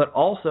 but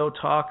also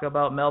talk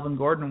about Melvin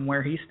Gordon and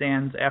where he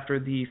stands after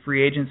the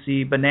free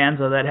agency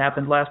bonanza that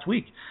happened last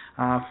week.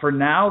 For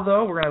now,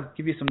 though, we're going to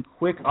give you some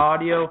quick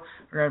audio.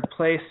 We're going to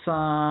play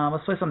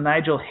let's play some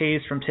Nigel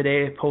Hayes from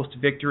today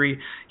post-victory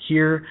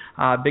here.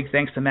 Big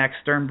thanks to Max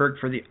Sternberg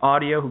for the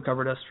audio, who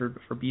covered us for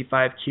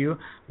B5Q.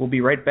 We'll be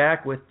right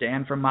back with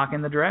Dan from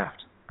Mocking the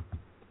Draft.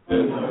 The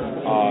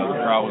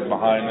crowd was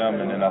behind them,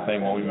 and then I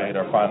think when we made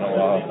our final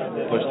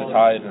push to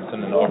tie it and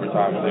send it to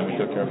overtime, I think we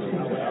took care of it.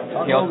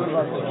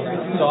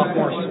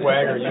 Sophomore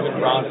swagger, you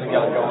and Bronson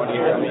got going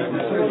here. I mean,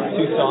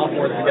 two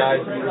sophomores, the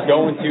guys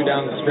going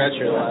down the stretch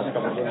here the last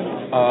couple of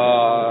games.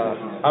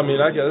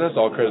 I guess that's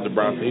all credit to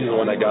Bronson. He's the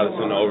one that got us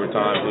into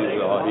overtime.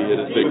 He hit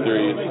his big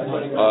three.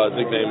 His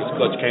nickname is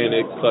Clutch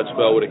Koenig, Clutch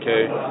spelled with a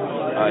K.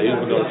 He's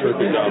been doing a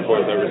terrific job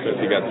for us ever since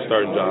he got the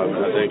starting job,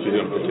 and I think he's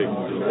going to continue.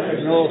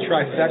 A little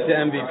trifecta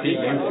MVP,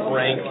 you,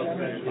 Frank,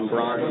 and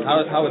Bronson.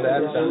 How would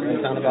that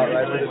sound about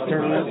right for this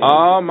tournament?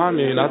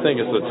 I think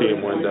it's a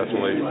team win,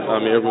 definitely.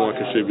 Everyone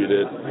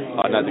contributed.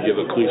 Not to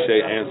give a cliche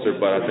answer,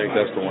 but I think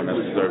that's the one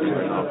that's deserving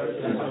right now.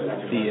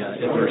 The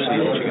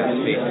adversity that you guys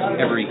face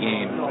every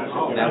game,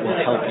 that will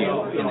help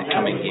you in the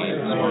coming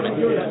games.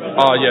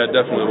 Yeah,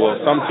 definitely will.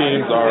 Some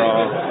teams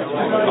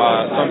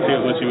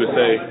which you would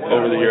say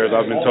over the years,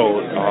 I've been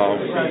told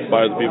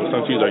by other people,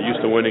 some teams are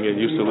used to winning and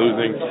used to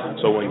losing.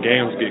 So when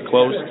games get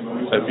close,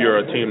 if you're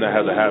a team that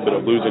has a habit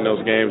of losing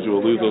those games, you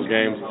will lose those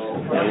games.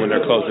 And when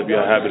they're close, if you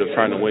have a habit of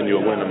trying to win,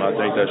 you'll win them. I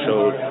think that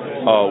showed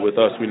with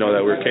us. We know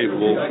that we're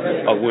capable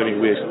of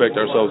winning. We expect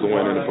ourselves to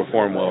win and to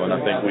perform well. And I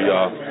think we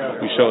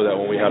showed that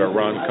when we had a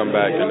run, come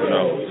back, and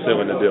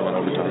sealing the deal in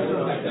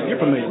overtime. You're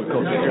familiar with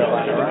Coach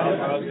Carolina,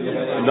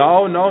 right?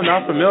 No,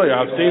 not familiar.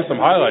 I've seen some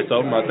highlights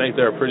of them. I think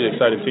they're a pretty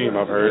exciting team,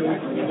 I've heard,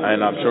 and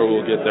I'm sure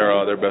we'll get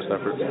their best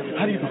effort.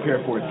 How do you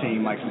prepare for a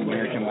team like the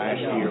American last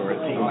year or a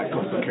team like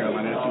Coastal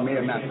Carolina that you may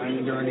have not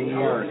seen during the year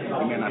or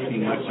you may not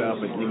seen much of,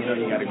 but you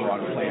got to go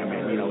out and play them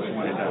and it's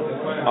one and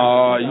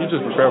done? You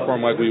just prepare for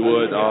them like we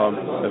would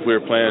if we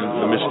were playing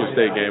the Michigan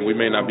State game. We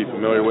may not be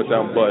familiar with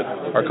them, but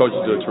our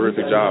coaches do a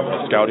terrific job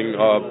of scouting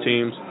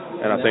teams.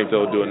 And I think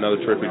they'll do another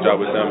terrific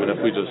job with them. And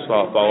if we just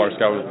follow our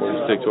scouting report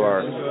and stick to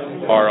our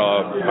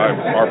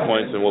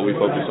points and what we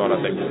focus on, I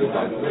think we'll be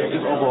fine.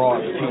 Just overall,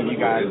 as a team, you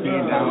guys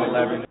being down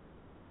 11.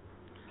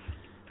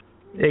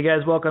 Hey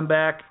guys, welcome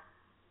back.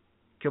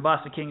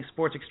 Kielbasa King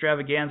Sports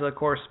Extravaganza, of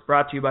course,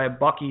 brought to you by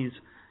Bucky's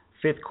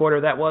fifth quarter.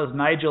 That was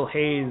Nigel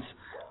Hayes,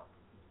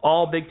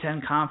 All Big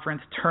Ten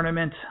Conference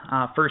Tournament,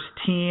 first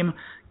team.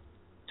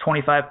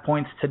 25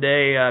 points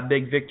today,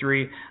 big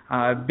victory,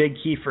 big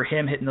key for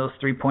him hitting those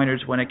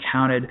 3-pointers when it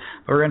counted.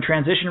 But we're going to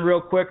transition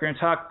real quick. We're going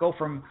to go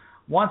from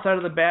one side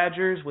of the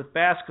Badgers with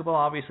basketball,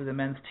 obviously the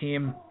men's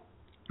team,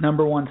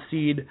 number 1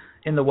 seed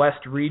in the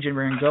West region.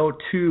 We're going to go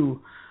to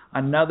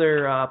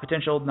another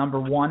potential number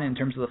 1 in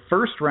terms of the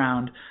first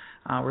round.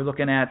 We're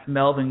looking at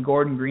Melvin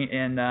Gordon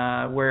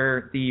and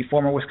where the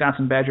former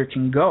Wisconsin Badger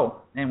can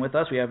go. And with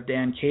us we have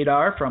Dan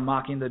Kadar from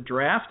Mocking the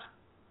Draft.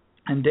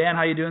 And Dan,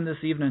 how you doing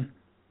this evening?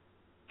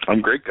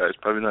 I'm great, guys.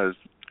 Probably not as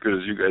good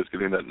as you guys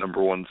getting that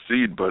number 1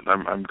 seed, but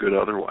I'm good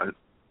otherwise.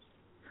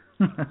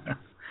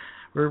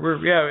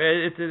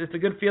 It's a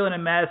good feeling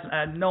in Madison.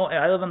 I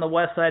live on the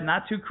west side,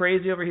 not too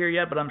crazy over here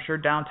yet, but I'm sure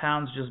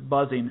downtown's just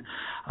buzzing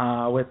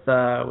with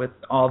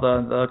all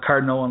the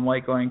cardinal and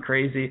white going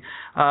crazy.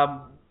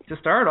 To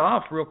start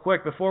off real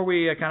quick, before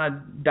we kind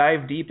of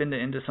dive deep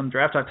into some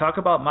draft talk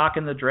about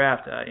Mocking the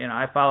Draft.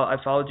 I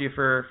followed you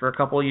for a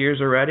couple of years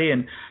already,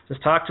 and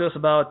just talk to us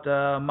about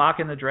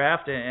Mocking the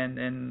Draft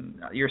and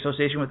your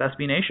association with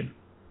SB Nation.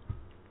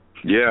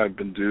 Yeah, I've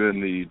been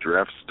doing the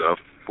draft stuff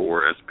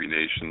for SB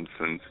Nation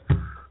since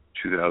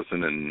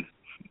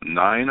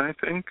 2009, I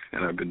think,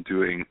 and I've been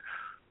doing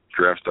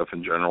draft stuff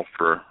in general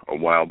for a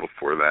while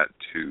before that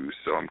too,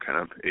 so I'm kind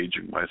of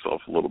aging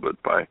myself a little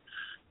bit by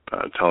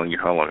telling you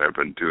how long I've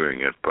been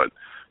doing it. But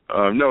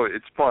no,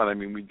 it's fun. I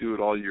mean, we do it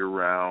all year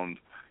round.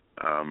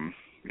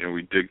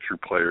 We dig through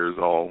players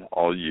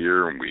all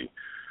year, and we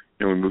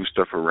move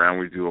stuff around.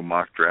 We do a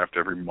mock draft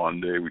every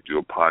Monday. We do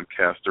a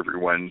podcast every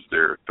Wednesday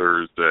or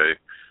Thursday.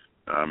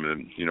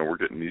 And we're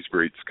getting these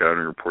great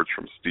scouting reports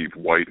from Steve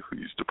White, who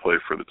used to play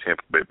for the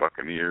Tampa Bay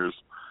Buccaneers.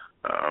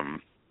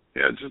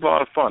 It's just a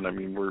lot of fun. I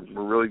mean, we're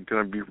really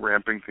going to be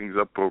ramping things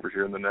up over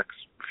here in the next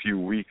few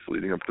weeks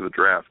leading up to the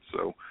draft.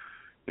 So,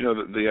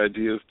 the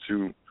idea is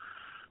to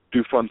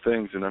do fun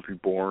things and not be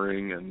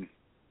boring and,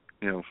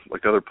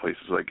 like other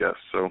places, I guess.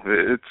 So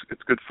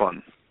it's good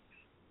fun.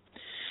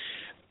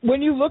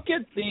 When you look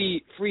at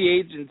the free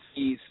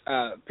agencies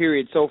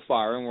period so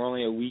far, and we're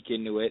only a week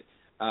into it,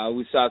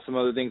 we saw some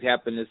other things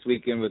happen this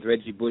weekend with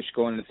Reggie Bush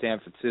going to San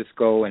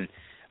Francisco and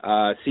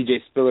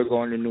C.J. Spiller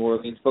going to New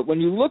Orleans. But when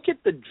you look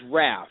at the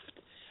draft,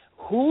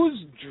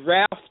 whose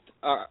draft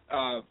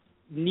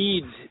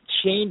needs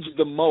changed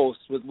the most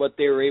with what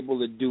they were able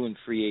to do in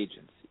free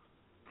agency?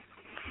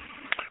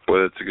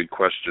 Well, that's a good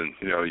question.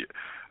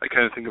 I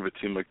kind of think of a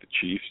team like the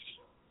Chiefs.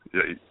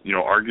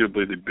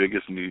 Arguably the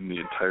biggest need in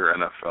the entire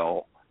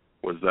NFL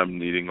was them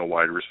needing a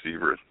wide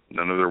receiver.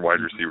 None of their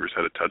wide receivers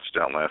had a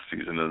touchdown last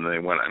season, and they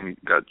went and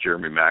got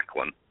Jeremy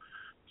Maclin.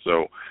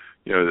 So,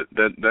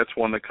 that's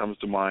one that comes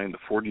to mind. The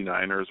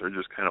 49ers are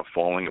just kind of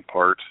falling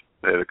apart.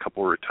 They had a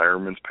couple of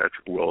retirements,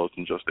 Patrick Willis,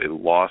 and they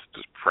lost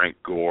Frank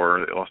Gore.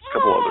 They lost a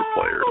couple other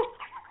players.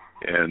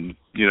 And,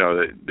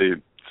 they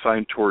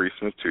signed Torrey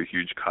Smith to a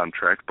huge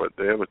contract, but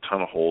they have a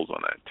ton of holes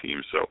on that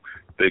team. So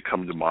they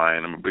come to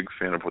mind. I'm a big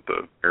fan of what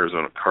the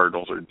Arizona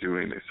Cardinals are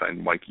doing. They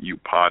signed Mike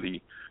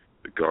Iupati,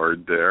 the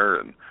guard there,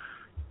 and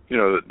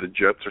the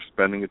Jets are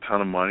spending a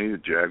ton of money. The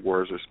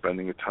Jaguars are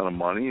spending a ton of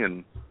money,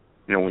 and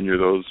when you're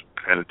those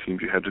kind of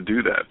teams, you have to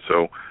do that.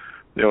 So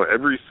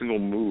every single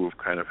move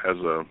kind of has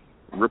a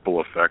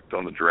ripple effect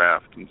on the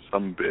draft, and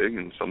some big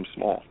and some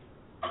small.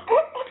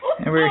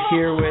 And we're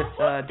here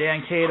with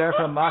Dan Kadar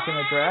from Mocking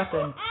the Draft,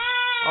 and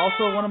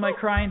also one of my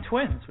crying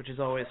twins, which is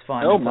always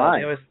fun. Oh my!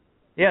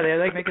 They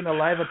like making the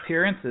live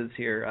appearances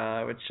here,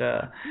 which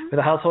with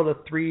a household of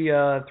three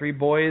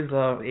boys,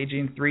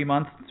 aging 3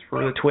 months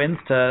for the twins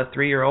to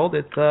 3-year-old,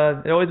 it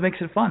always makes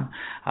it fun.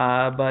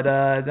 But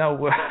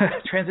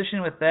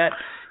transitioning with that,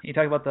 you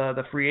talk about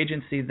the free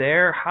agency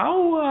there.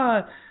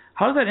 How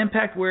does that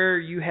impact where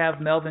you have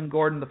Melvin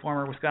Gordon, the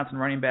former Wisconsin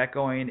running back,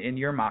 going in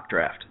your mock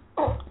draft?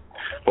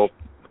 Well,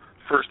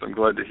 first, I'm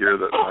glad to hear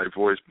that my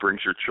voice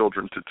brings your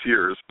children to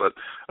tears, but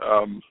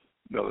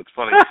no, that's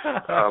funny.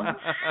 I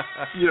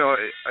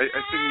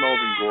think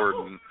Melvin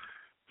Gordon,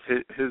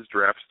 his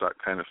draft stock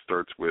kind of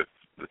starts with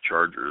the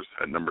Chargers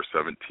at number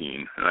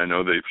 17, and I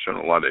know they've shown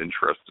a lot of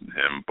interest in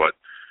him, but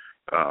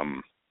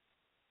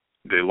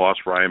they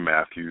lost Ryan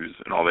Matthews,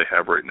 and all they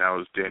have right now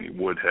is Danny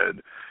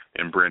Woodhead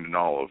and Brandon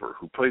Oliver,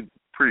 who played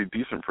pretty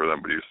decent for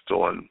them, but he was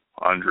still an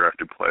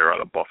undrafted player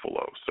out of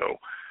Buffalo. So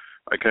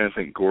I kind of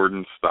think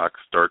Gordon's stock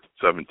starts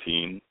at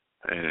 17,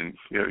 and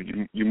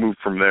you move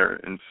from there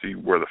and see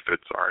where the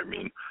fits are. I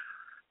mean,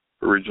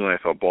 originally I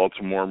thought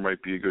Baltimore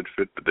might be a good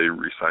fit, but they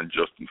re-signed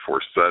Justin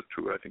Forsett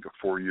to I think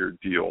a 4-year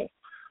deal.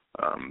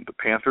 The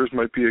Panthers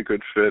might be a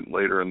good fit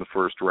later in the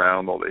first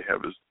round. All they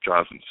have is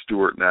Jonathan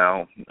Stewart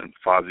now and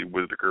Fozzie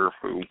Whittaker,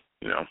 who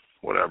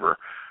whatever.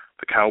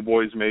 The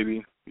Cowboys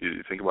maybe.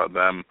 You think about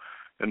them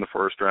in the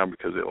first round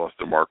because they lost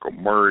DeMarco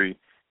Murray.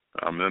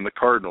 And then the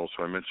Cardinals,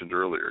 who I mentioned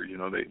earlier,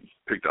 they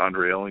picked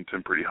Andre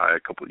Ellington pretty high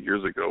a couple of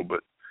years ago,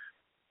 but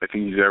I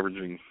think he's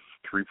averaging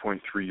 3.3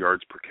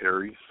 yards per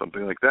carry,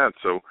 something like that.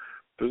 So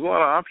there's a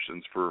lot of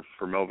options for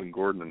Melvin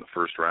Gordon in the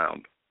first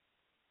round.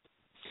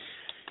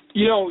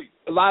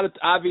 A lot of,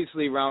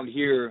 obviously around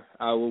here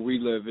where we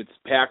live, it's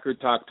Packer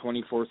Talk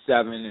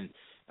 24/7,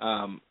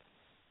 and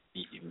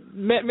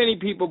many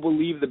people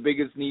believe the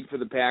biggest need for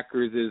the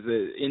Packers is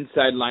an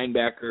inside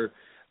linebacker.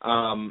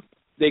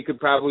 They could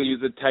probably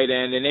use a tight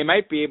end, and they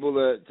might be able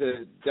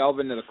to delve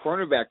into the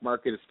cornerback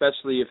market,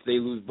 especially if they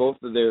lose both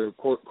of their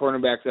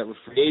cornerbacks that were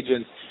free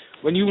agents.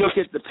 When you look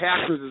at the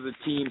Packers as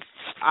a team,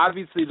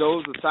 obviously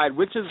those aside,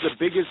 which is the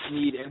biggest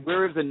need, and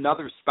where is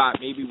another spot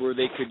maybe where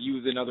they could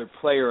use another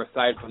player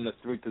aside from the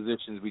three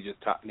positions we just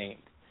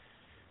named?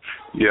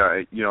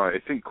 Yeah, I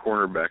think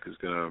cornerback is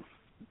going to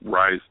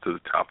rise to the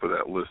top of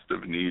that list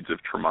of needs if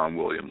Traevon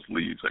Williams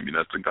leaves. I mean,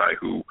 that's a guy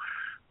who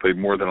played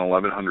more than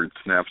 1,100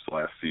 snaps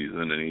last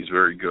season, and he's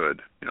very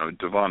good.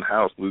 Devon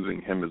House,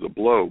 losing him is a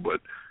blow, but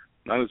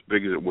not as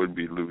big as it would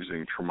be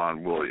losing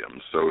Traevon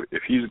Williams. So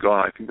if he's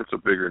gone, I think that's a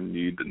bigger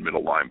need than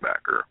middle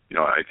linebacker.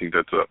 I think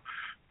that's a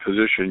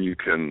position you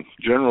can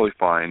generally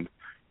find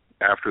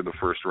after the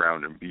first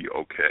round and be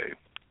okay.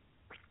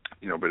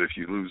 But if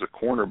you lose a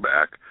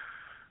cornerback,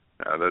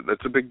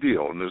 that's a big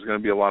deal, and there's going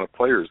to be a lot of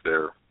players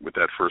there with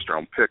that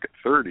first-round pick at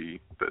 30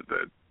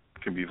 that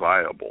can be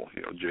viable.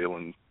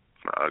 Jalen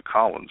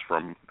Collins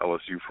from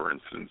LSU, for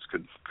instance,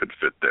 could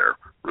fit there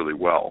really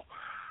well.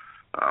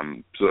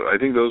 So I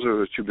think those are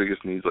the two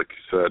biggest needs, like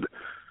you said.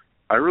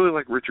 I really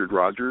like Richard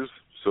Rodgers,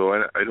 so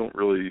I don't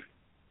really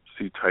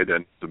see tight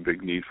end as a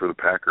big need for the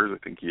Packers.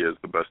 I think he has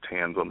the best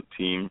hands on the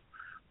team,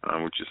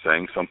 which is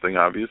saying something,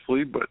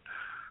 obviously, but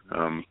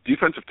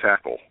defensive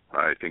tackle,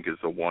 I think, is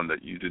the one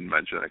that you didn't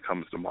mention that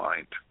comes to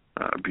mind.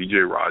 B.J.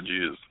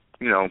 Raji is,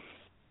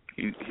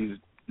 he's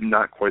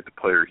not quite the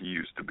player he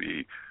used to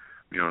be.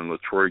 And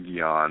LaTroy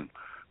Guion,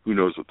 who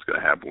knows what's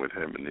going to happen with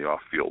him in the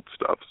off-field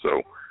stuff.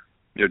 So,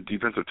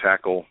 defensive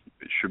tackle,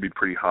 it should be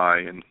pretty high,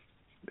 and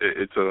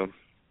it's a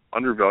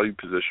undervalued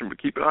position,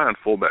 but keep an eye on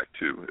fullback,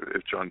 too,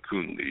 if John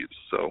Kuhn leaves.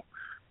 So,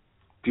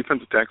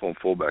 defensive tackle and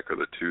fullback are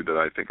the two that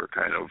I think are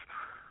kind of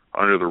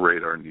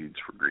under-the-radar needs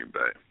for Green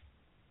Bay.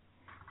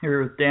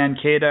 Here with Dan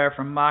Kadar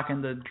from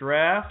Mocking the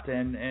Draft,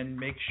 and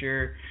make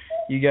sure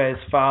you guys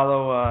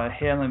follow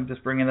him. I'm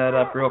just bringing that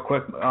up real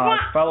quick.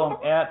 Follow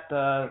him at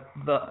the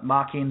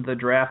Mocking the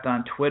Draft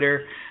on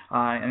Twitter,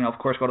 and of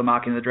course go to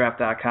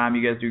mockingthedraft.com.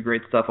 You guys do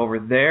great stuff over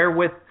there.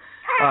 With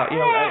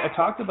I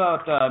talked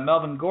about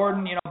Melvin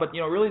Gordon, but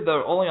really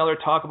the only other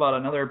talk about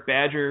another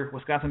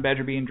Wisconsin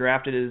Badger being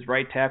drafted is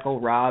right tackle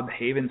Rob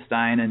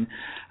Havenstein. And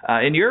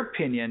in your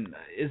opinion,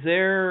 is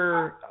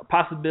there a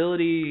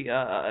possibility?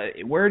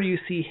 Where do you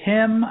see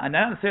him?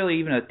 Not necessarily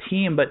even a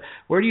team, but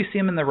where do you see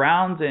him in the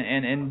rounds?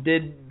 And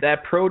did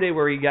that pro day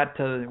where he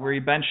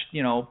benched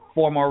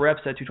 4 more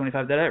reps at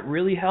 225? Did that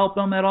really help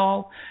him at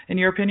all, in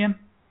your opinion?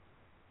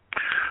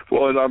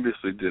 Well, it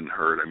obviously didn't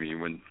hurt. I mean,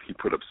 when he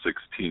put up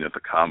 16 at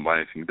the combine,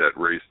 I think that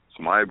raised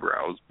some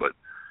eyebrows, but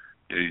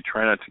you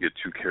try not to get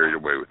too carried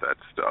away with that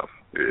stuff.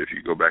 If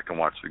you go back and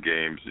watch the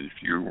games, if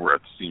you were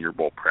at the Senior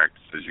Bowl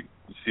practices, you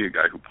see a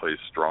guy who plays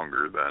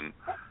stronger than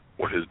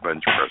what his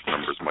bench press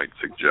numbers might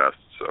suggest.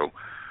 So,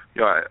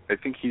 I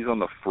think he's on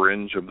the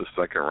fringe of the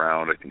second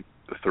round. I think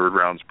the third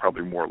round's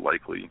probably more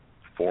likely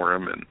for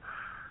him. And,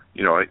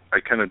 I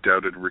kind of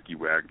doubted Ricky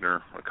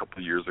Wagner a couple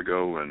of years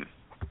ago, and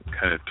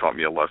kind of taught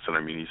me a lesson.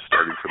 I mean, he's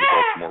starting for the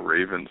Baltimore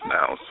Ravens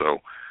now, so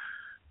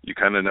you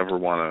kind of never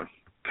want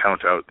to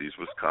count out these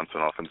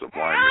Wisconsin offensive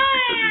linemen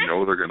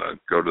because they're going to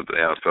go to the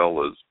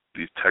NFL as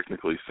these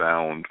technically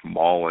sound,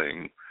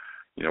 mauling,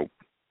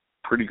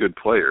 pretty good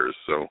players.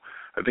 So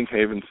I think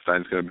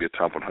Havenstein's going to be a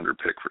top 100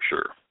 pick for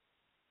sure.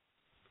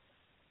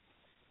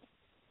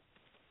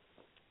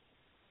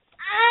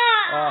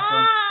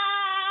 Awesome.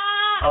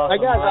 I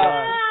got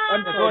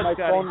I'm sorry, my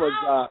phone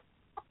was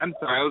I'm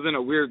sorry, I was in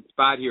a weird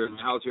spot here in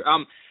the house here.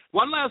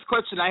 One last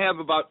question I have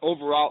about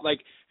overall,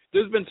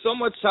 there's been so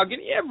much talk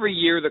every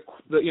year. The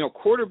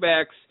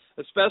quarterbacks,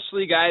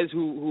 especially guys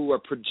who are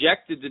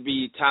projected to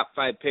be top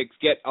 5 picks,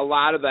 get a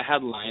lot of the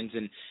headlines,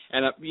 and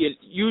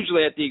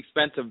usually at the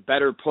expense of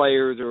better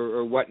players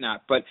or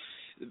whatnot. But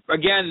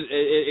again,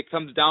 it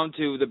comes down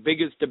to the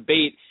biggest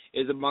debate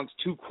is amongst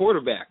 2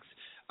 quarterbacks,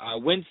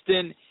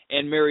 Winston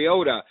and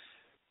Mariota.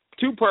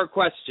 2-part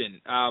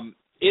question.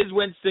 Is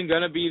Winston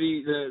going to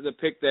be the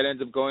pick that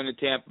ends up going to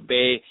Tampa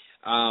Bay?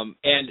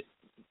 And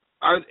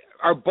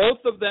are both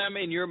of them,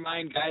 in your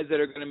mind, guys that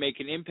are going to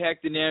make an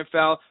impact in the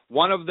NFL,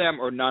 one of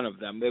them or none of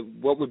them?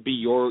 What would be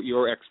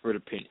your expert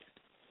opinion?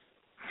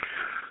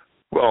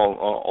 Well,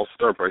 I'll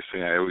start by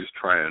saying I always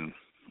try and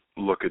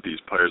look at these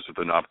players with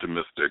an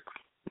optimistic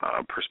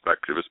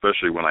perspective,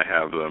 especially when I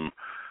have them.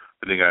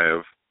 I think I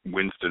have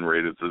Winston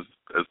rated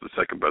as the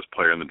second best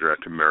player in the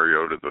draft and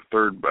Mariota the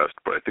third best,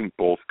 but I think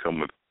both come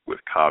with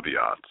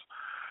caveats.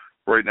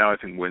 Right now, I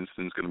think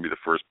Winston's going to be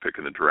the first pick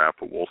in the draft,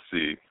 but we'll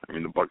see. I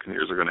mean, the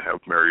Buccaneers are going to have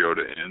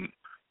Mariota in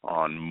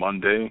on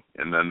Monday,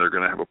 and then they're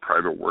going to have a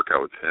private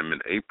workout with him in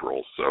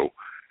April. So,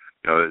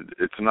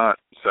 it's not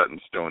set in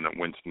stone that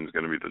Winston's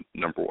going to be the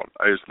number one.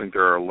 I just think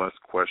there are less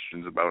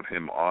questions about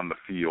him on the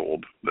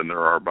field than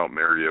there are about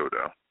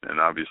Mariota. And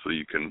obviously,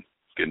 you can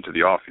get into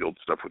the off-field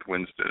stuff with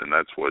Winston, and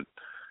that's what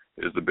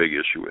is the big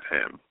issue with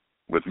him.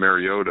 With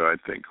Mariota, I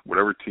think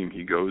whatever team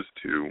he goes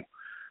to,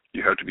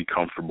 you have to be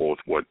comfortable with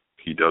what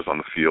he does on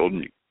the field,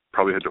 and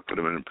probably had to put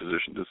him in a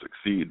position to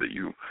succeed. That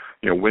you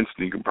know,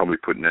 Winston you can probably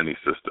put in any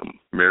system.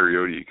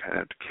 Mariota, you kind of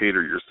have to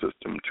cater your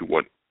system to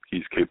what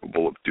he's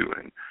capable of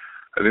doing.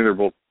 I think they're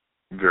both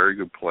very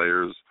good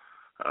players.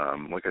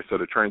 Like I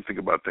said, I try and think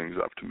about things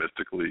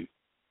optimistically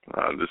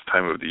this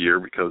time of the year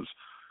because,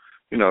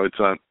 you know, it's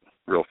not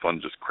real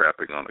fun just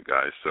crapping on a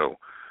guy. So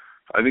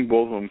I think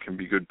both of them can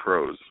be good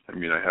pros. I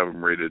mean, I have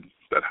them rated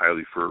that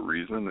highly for a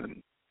reason,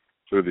 and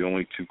they're the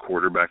only two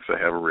quarterbacks I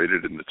have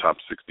rated in the top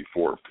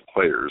 64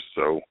 players.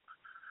 So,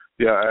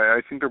 yeah,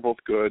 I think they're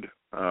both good.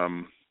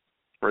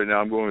 Right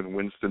now I'm going with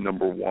Winston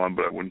number 1,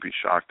 but I wouldn't be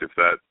shocked if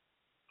that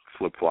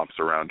flip-flops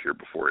around here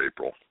before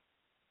April.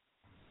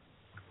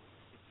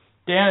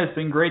 Dan, it's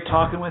been great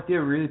talking with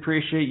you. Really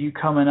appreciate you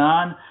coming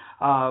on.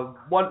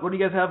 What do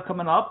you guys have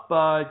coming up?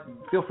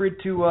 Feel free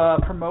to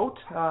promote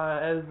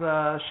as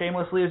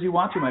shamelessly as you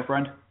want to, my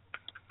friend.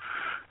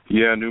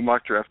 Yeah, new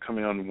mock draft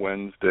coming on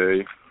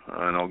Wednesday,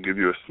 and I'll give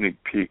you a sneak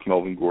peek.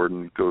 Melvin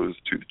Gordon goes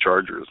to the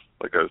Chargers,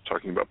 like I was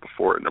talking about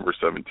before, at number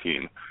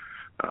 17.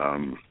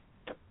 And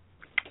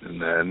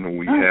then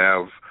we're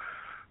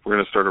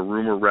going to start a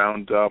rumor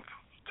roundup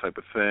type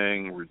of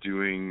thing. We're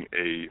doing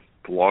a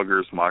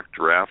bloggers mock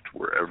draft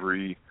where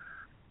every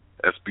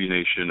SB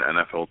Nation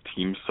NFL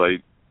team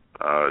site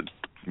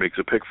makes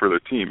a pick for their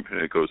team,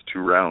 and it goes 2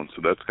 rounds.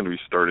 So that's going to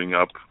be starting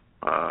up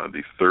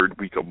the 3rd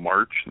week of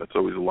March. That's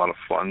always a lot of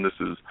fun. This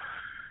is,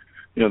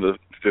 you know, the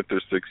 5th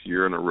or 6th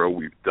year in a row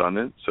we've done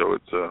it, so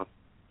it's a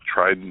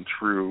tried and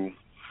true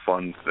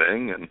fun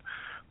thing. And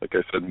like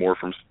I said, more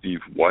from Steve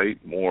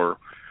White, more,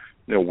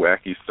 you know,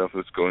 wacky stuff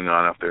that's going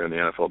on out there in the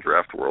NFL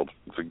draft world.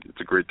 It's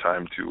a great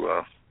time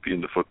to be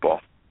into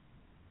football.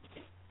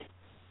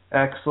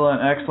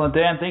 Excellent.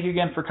 Dan, thank you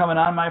again for coming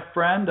on, my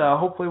friend.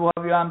 Hopefully we'll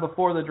have you on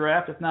before the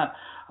draft. If not,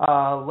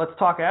 let's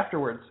talk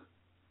afterwards.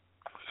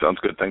 Sounds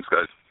good. Thanks,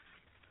 guys.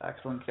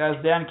 Excellent. Guys,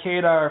 Dan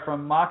Kadar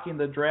from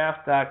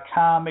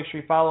mockingthedraft.com. Make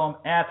sure you follow him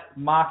at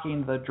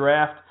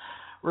mockingthedraft.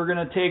 We're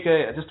going to take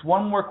just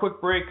one more quick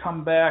break,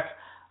 come back,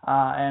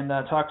 and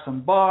talk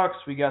some Bucks.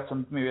 We got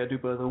some, maybe a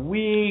dupe of the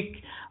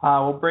week.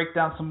 We'll break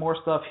down some more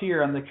stuff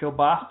here on the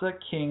Kielbasa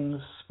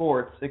Kings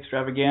Sports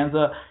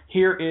Extravaganza.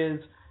 Here is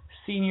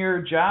senior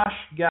Josh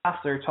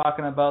Gosser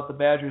talking about the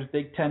Badgers'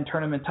 Big Ten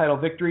tournament title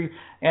victory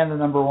and the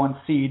number 1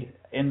 seed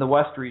in the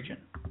West region.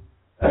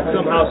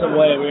 Somehow, some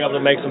way, we were able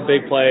to make some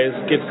big plays,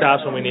 get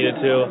stops when we needed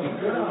to.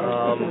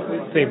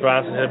 I think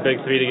Bronson had a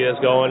big 3 to get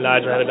us going.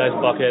 Nigel had a nice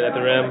bucket at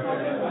the rim.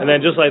 And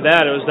then just like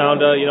that, it was down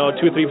to, you know, a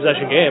 2-3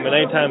 possession game. And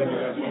anytime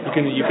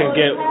you can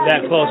get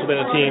that close within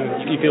a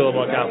team, you feel a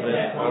little more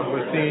confident.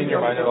 Was seeing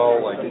your mind at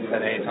all, like, at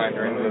any time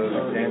during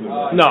the game?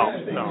 No.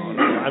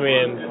 I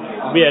mean,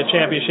 we had a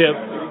championship.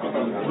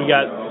 We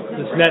got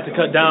this net to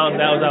cut down.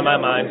 That was on my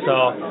mind. So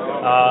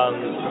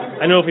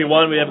I knew if we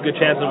won, we'd have a good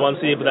chance of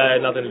 1 seed, but that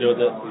had nothing to do with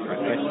it.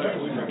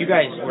 You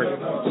guys were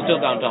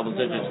still down double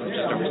digits with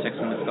just over 6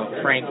 minutes ago.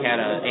 Frank had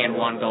a and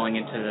 1 going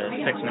into the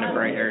 6-minute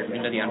break, or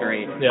into the under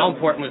 8. Yeah. How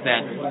important was that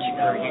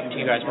to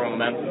you guys from a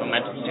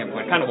momentum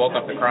standpoint? Kind of woke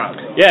up the crowd.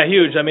 Yeah,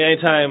 huge. I mean,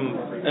 anytime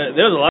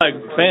there was a lot of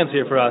fans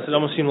here for us. It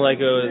almost seemed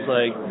like it was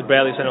like the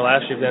Bradley Center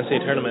last year for the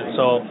NCAA Tournament.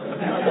 So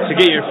to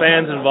get your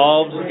fans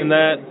involved in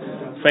that,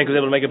 Frank was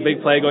able to make a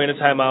big play going into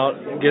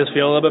timeout, get us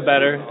feeling a little bit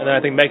better, and then I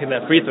think making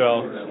that free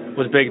throw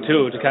was big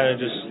too, to kind of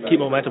just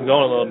keep momentum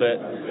going a little bit.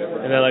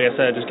 And then, like I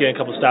said, just getting a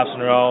couple stops in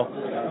a row.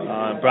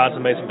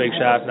 Bronson made some big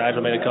shots,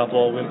 Nigel made a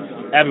couple.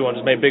 Everyone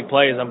just made big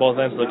plays on both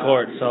ends of the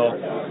court. So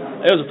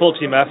it was a full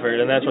team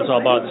effort, and that's what it's all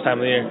about at this time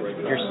of the year.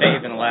 Your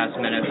save in the last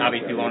minute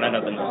obviously won't end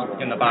up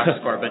in the box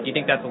score, but do you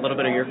think that's a little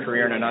bit of your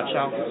career in a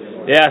nutshell?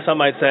 Yeah, some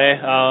might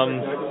say.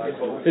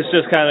 It's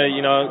just kind of,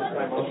 you know,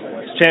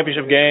 it's a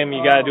championship game.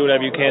 You got to do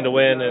whatever you can to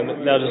win,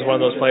 and that was just one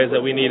of those plays that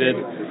we needed.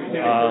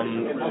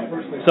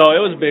 So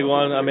it was a big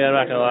one. I mean, I'm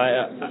not going to lie.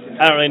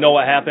 I don't really know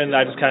what happened.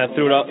 I just kind of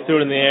threw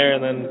it in the air,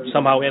 and then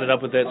somehow we ended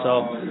up with it.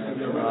 So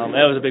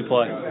it was a big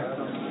play.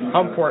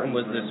 How important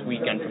was this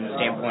weekend from the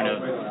standpoint of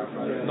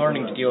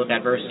learning to deal with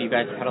adversity? You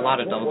guys have had a lot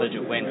of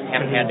double-digit wins,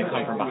 haven't had to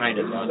come from behind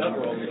as much.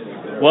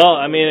 Well,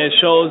 I mean, it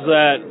shows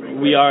that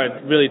we are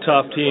a really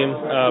tough team,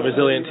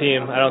 resilient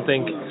team. I don't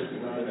think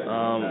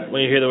when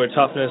you hear the word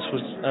toughness,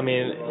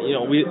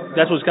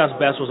 that's what Wisconsin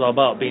basketball is all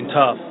about: being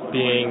tough,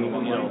 being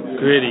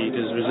gritty,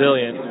 just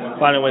resilient,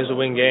 finding ways to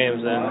win games.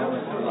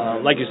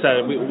 And like you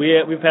said,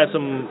 we've had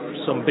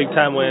some big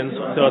time wins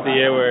throughout the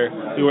year where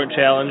we weren't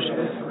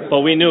challenged,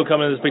 but we knew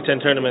coming to this Big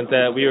Ten tournament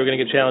that we were going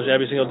to get challenged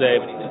every single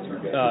day.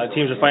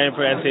 Teams are fighting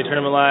for NCAA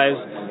tournament lives,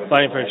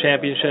 fighting for a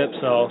championship.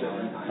 So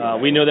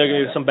we knew there were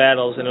going to be some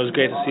battles, and it was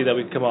great to see that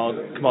we could come out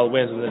with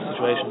wins in this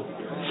situation.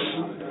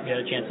 You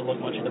had a chance to look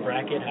much at the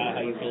bracket,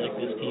 how you feel like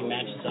this team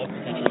matches up,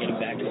 potentially getting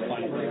back to the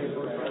final?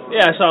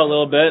 Yeah, I saw a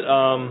little bit.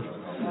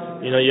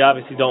 You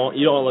obviously don't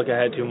look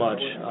ahead too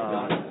much.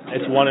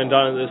 It's one and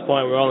done at this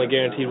point. We're only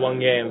guaranteed one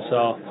game,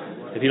 so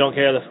if you don't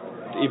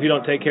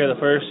take care of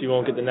the first, you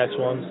won't get the next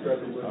one.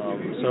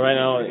 So right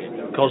now,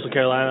 Coastal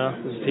Carolina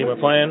is the team we're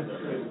playing.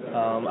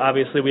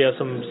 Obviously, we have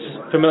some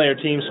familiar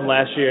teams from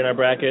last year in our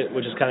bracket,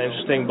 which is kind of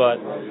interesting. But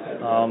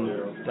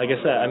like I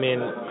said, I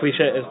mean, as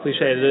cliche as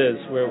it is,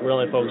 we're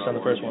only focused on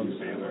the first ones.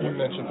 You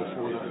mentioned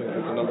before you think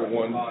that the number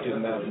one did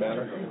not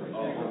matter.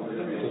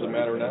 Does it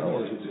matter now,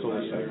 or is it still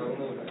the same?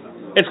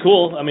 It's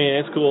cool. I mean,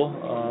 it's cool.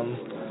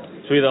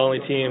 So we're the only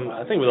team.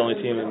 I think we're the only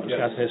team in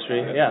Wisconsin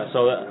history. Yeah.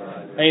 So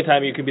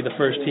anytime you could be the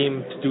first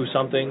team to do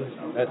something,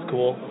 that's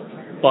cool.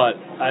 But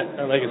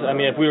I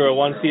mean, if we were a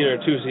 1 seed or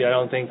a 2 seed, I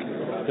don't think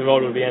the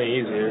road would be any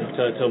easier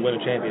to win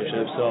a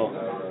championship. So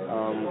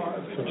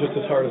just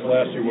as hard as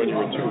last year when you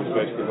were 2 is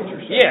basically what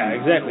you're saying. Yeah,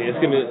 exactly.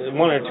 It's gonna be 1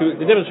 or 2.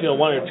 The difference between a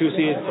 1 or 2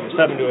 seed from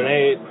 7 to an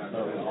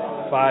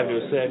 8, 5 to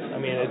a 6. I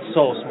mean, it's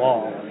so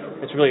small.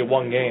 It's really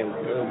one game,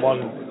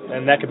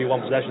 and that could be one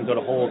possession through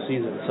the whole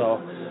season.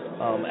 So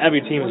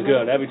every team is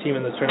good. Every team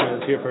in this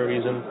tournament is here for a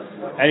reason.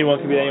 Anyone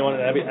can beat anyone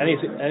at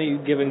any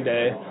given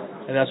day,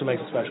 and that's what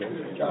makes it special.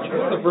 Josh,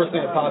 what's the first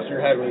thing that pops in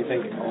your head when you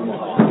think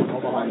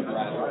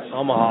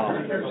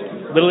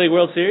Omaha. Little League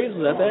World Series,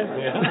 is that there?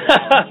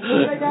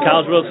 Yeah.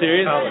 College World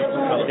Series?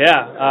 College.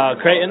 Yeah.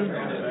 Creighton.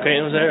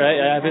 Creighton was there, right?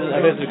 Yeah, I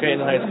visited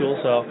Creighton in high school,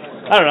 so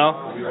I don't know.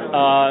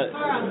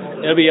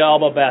 It'll be all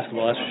about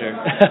basketball, that's for sure.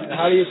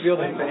 How do you feel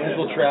the fans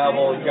will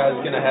travel? You guys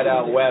are going to head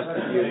out west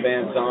if you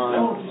advance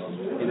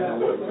on. You know,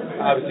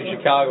 obviously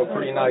Chicago,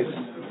 pretty nice.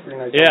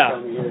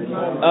 Yeah.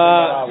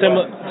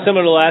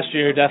 Similar to last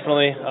year,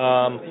 definitely.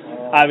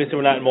 Obviously,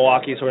 we're not in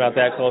Milwaukee, so we're not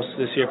that close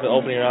this year for the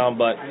opening round.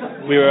 But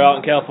we were out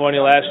in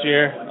California last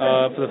year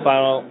for the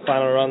final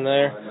run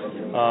there.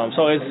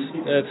 So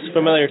it's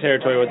familiar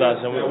territory with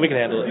us, and we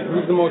can handle it.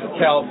 Who's the most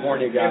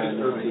California guy in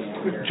your team?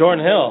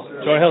 Jordan Hill.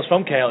 Jordan Hill's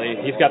from Cali.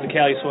 He's got the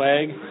Cali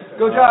swag.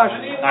 Go, Josh.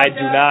 I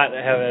do not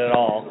have it at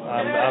all.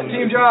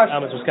 Team Josh.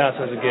 I'm as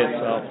Wisconsin as it gets,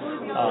 so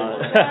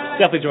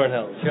definitely Jordan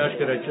Hill. Josh,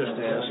 could I just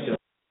ask?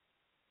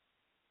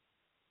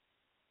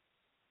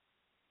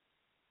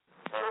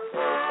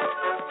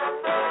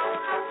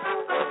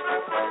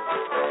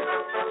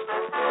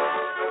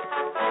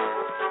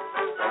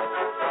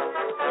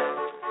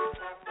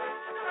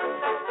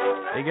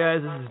 Hey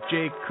guys, this is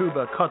Jake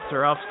Kuba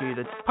Kotzerovsky,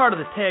 the part of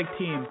the tag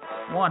team,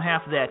 one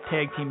half of that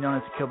tag team known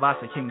as the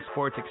Kielbasa King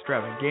Sports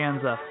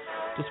Extravaganza.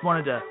 Just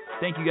wanted to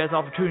thank you guys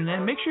all for tuning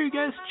in. Make sure you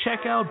guys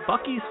check out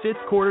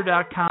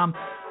Bucky'sFifthQuarter.com.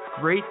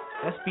 Great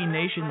SB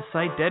Nation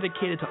site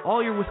dedicated to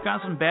all your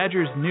Wisconsin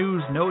Badgers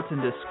news, notes,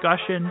 and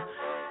discussion.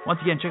 Once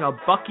again, check out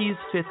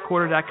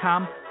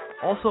Bucky'sFifthQuarter.com.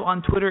 Also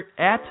on Twitter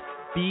at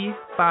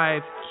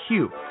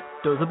B5Q.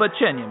 Doza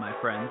Bachenya, my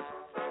friends.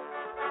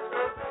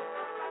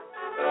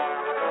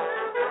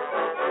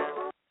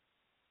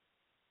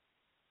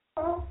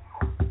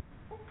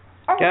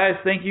 Guys,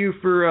 thank you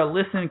for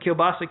listening to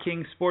Kielbasa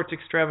King Sports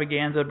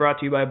Extravaganza, brought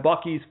to you by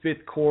Bucky's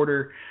Fifth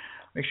Quarter.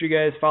 Make sure you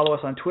guys follow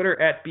us on Twitter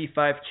at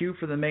B5Q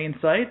for the main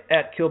site,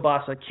 at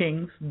Kielbasa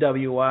Kings,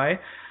 WI,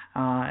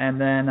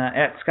 and then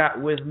at Scott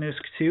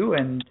Wisniewski 2,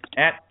 and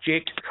at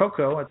Jake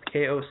Coco, that's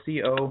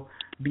Koco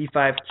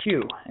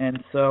B5Q.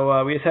 And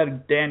so we just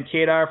had Dan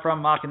Kadar from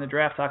Mocking the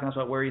Draft talking to us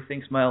about where he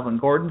thinks Melvin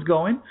Gordon's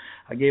going.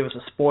 Gave us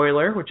a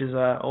spoiler, which is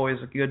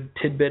always a good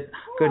tidbit,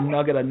 good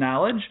nugget of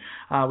knowledge.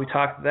 We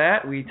talked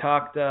that. We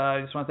talked,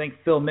 I just want to thank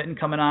Phil Mitten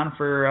coming on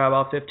for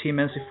about 15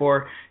 minutes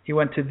before he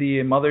went to the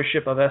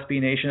mothership of SB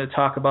Nation to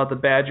talk about the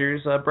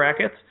Badgers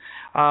brackets.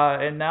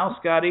 And now,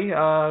 Scotty,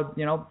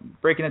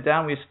 breaking it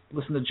down, we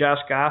listened to Josh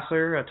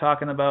Gosser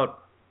talking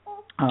about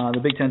the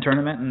Big Ten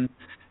tournament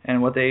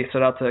and what they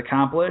set out to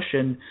accomplish.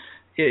 And,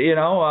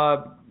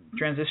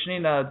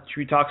 transitioning, should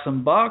we talk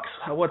some Bucks?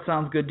 What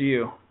sounds good to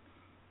you?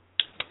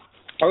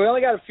 Oh, we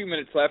only got a few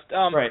minutes left.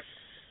 Right.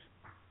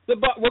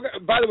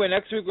 By the way,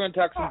 next week we're going to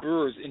talk some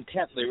Brewers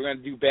intently. We're going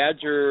to do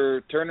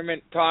Badger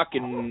tournament talk,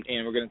 and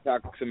we're going to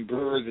talk some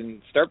Brewers and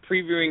start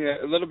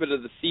previewing a little bit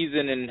of the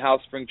season and how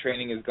spring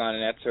training has gone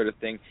and that sort of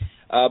thing.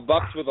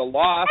 Bucks with a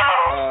loss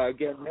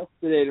again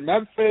yesterday to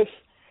Memphis.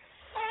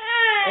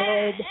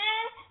 And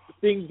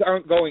things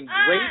aren't going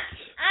great.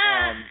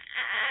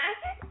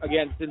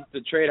 Again, since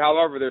the trade,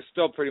 however, there's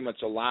still pretty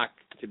much a lock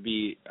to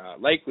be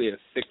likely a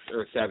 6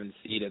 or 7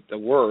 seed at the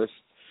worst.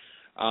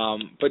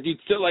 But you'd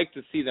still like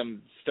to see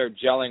them start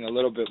gelling a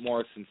little bit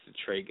more since the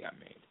trade got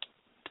made.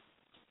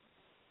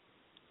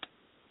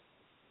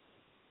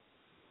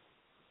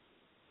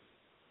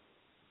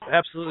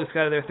 Absolutely,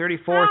 Scotty. They're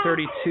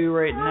 34-32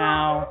 right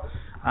now.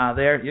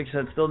 They're, like you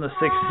said, still in the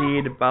 6th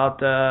seed.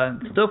 About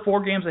still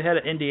 4 games ahead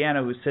of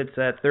Indiana, who sits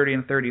at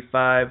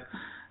 30-35.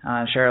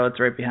 Charlotte's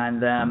right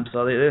behind them.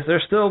 So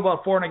they're still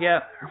about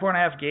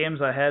 4.5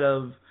 games ahead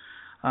of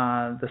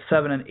the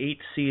 7 and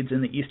 8 seeds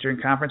in the Eastern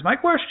Conference. My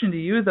question to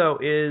you, though,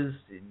 is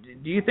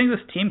do you think this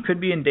team could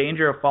be in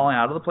danger of falling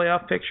out of the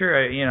playoff picture?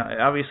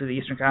 Obviously the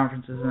Eastern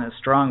Conference isn't as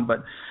strong,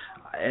 but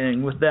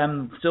and with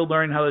them still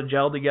learning how to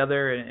gel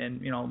together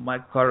and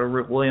Michael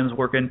Carter-Williams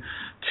working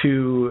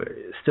to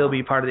still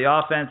be part of the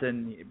offense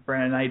and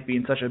Brandon Knight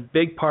being such a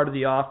big part of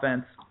the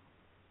offense.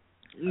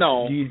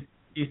 No. Do you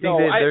think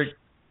that they're...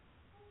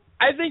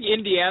 I think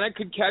Indiana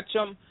could catch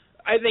them.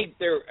 I think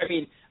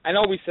I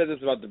know we said this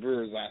about the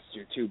Brewers last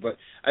year too, but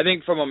I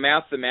think from a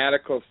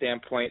mathematical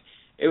standpoint,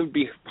 it would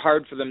be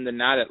hard for them to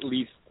not at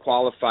least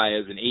qualify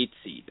as an 8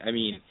 seed. I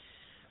mean,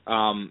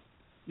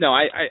 no,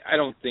 I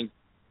don't think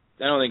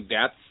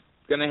that's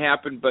going to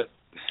happen. But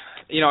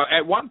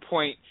at one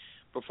point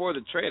before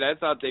the trade, I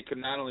thought they could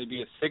not only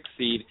be a 6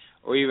 seed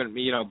or even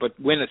but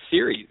win a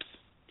series.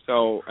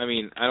 So I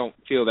mean, I don't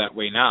feel that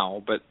way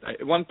now, but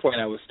at one point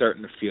I was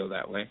starting to feel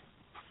that way.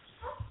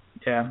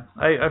 Yeah,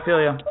 I feel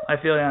you. I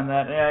feel you on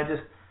that.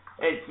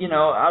 Yeah,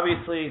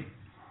 obviously,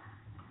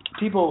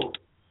 people.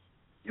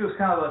 It was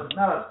kind of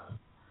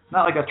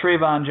not like a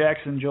Traevon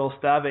Jackson, Joel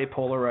Stave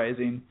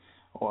polarizing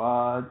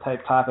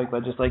type topic,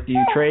 but just like, do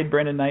you trade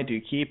Brendan Knight? Do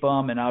you keep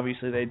him? And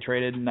obviously they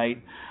traded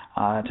Knight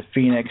to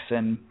Phoenix,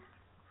 and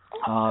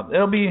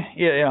it'll be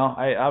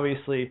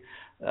obviously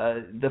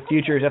the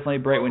future is definitely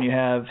bright when you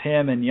have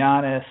him and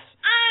Giannis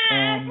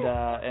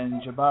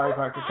and Jabari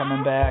Parker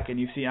coming back, and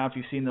I don't know if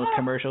you've seen those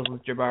commercials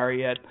with Jabari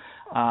yet,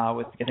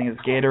 with I think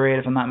it's Gatorade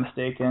if I'm not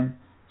mistaken.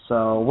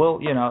 So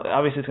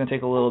obviously it's going to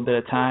take a little bit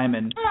of time,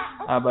 and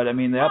but I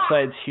mean the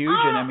upside's huge,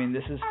 and I mean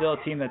this is still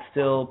a team that's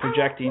still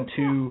projecting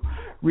to,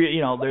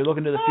 they're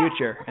looking to the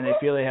future, and they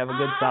feel they have a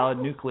good solid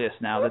nucleus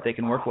now that they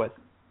can work with.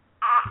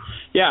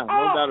 Yeah,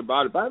 no doubt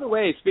about it. By the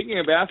way, speaking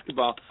of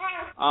basketball,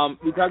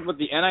 we talked about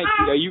the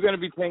NIT. Are you going to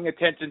be paying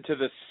attention to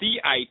the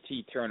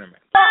CIT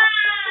tournament?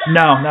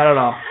 No, not at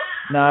all.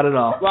 Not at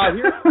all. Well,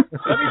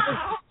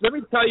 let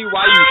me tell you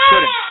why you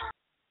shouldn't.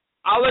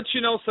 I'll let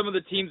you know some of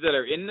the teams that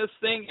are in this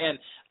thing, and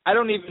I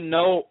don't even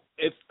know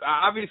if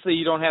obviously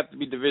you don't have to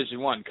be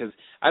Division I, because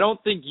I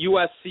don't think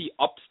USC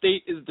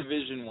Upstate is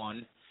Division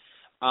I.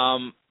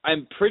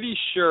 I'm pretty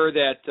sure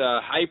that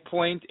High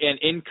Point and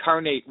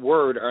Incarnate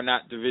Word are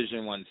not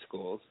Division I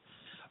schools.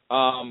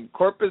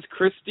 Corpus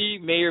Christi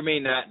may or may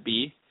not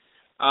be.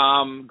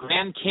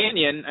 Grand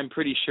Canyon, I'm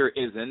pretty sure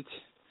isn't.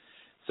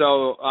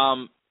 So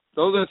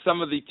those are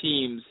some of the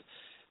teams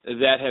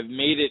that have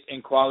made it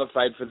and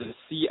qualified for the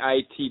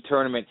CIT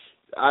tournament.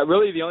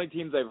 Really, the only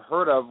teams I've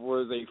heard of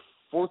were there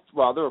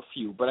are a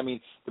few, but I mean,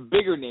 the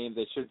bigger names,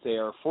 I should say,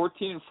 are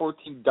 14 and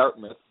 14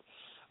 Dartmouth,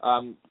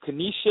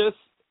 Canisius,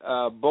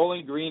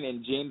 Bowling Green,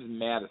 and James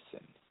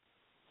Madison.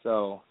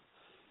 So,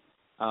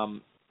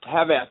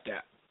 have at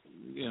that.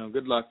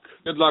 Good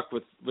luck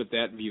with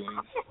that viewing.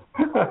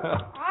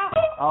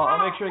 I'll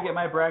make sure to get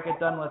my bracket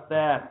done with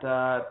that.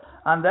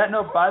 On that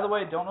note, by the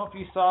way, don't know if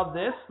you saw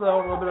this, though,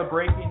 a little bit of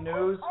breaking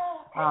news.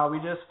 We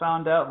just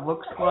found out,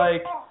 looks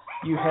like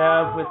you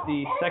have with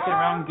the second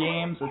round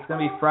games, it's going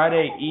to be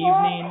Friday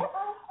evening.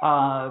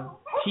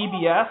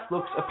 TBS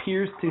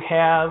appears to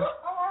have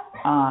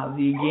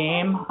the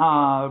game.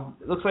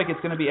 It looks like it's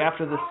going to be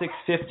after the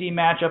 6:50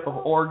 matchup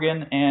of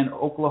Oregon and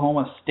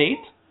Oklahoma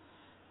State.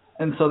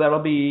 And so that'll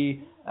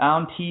be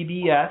on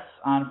TBS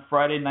on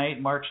Friday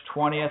night, March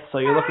 20th. So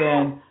you're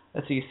looking,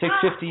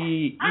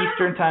 6:50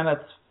 Eastern time.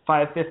 That's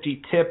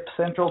 5:50 tip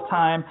Central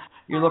time.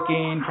 You're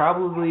looking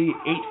probably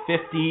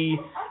 8:50,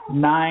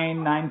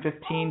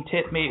 9:15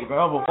 tip. Maybe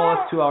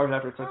that's 2 hours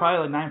after. So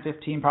probably like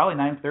 9:15, probably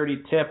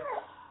 9:30 tip.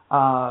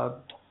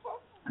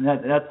 And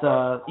that's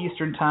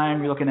Eastern time.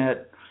 You're looking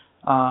at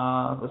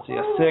a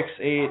 6,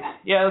 8.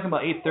 Yeah, looking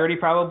about 8:30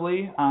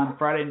 probably on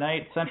Friday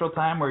night Central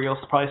time, where you'll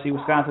probably see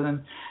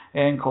Wisconsin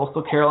and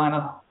Coastal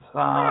Carolina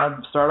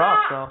start off.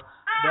 So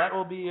that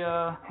will be,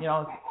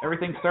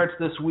 everything starts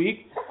this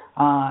week,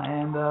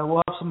 and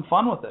we'll have some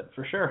fun with it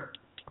for sure.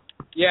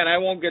 Yeah, and I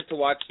won't get to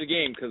watch the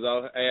game because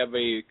I have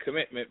a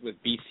commitment with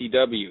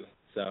BCW.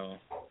 So.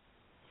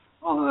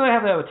 Well, they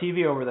have to have a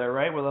TV over there,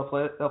 right? Where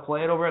they'll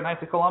play it over at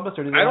Knights of Columbus,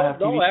 or do they I not have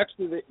don't know. TV?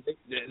 Actually,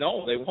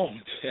 they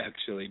won't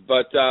actually.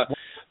 But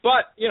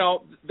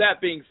that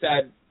being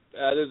said,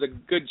 there's a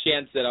good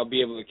chance that I'll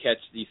be able to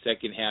catch the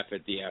second half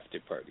at the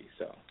after party.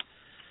 So.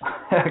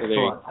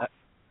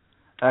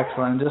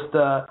 Excellent. Just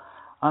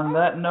on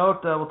that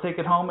note, we'll take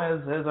it home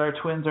as our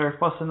twins are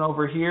fussing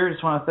over here.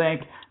 Just want to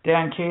thank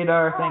Dan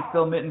Kadar, thank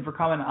Phil Mitten for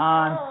coming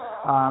on.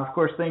 Of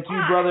course, thank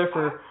you, brother,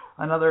 for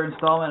another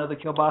installment of the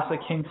Kielbasa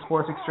King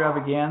Sports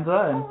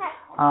Extravaganza.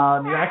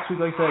 And next week,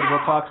 like I said,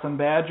 we'll talk some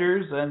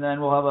Badgers, and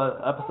then we'll have an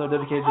episode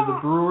dedicated to the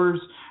Brewers,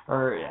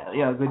 or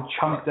a good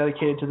chunk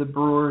dedicated to the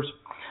Brewers,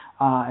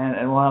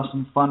 and we'll have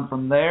some fun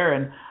from there.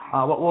 And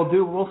what we'll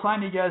do, we'll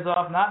sign you guys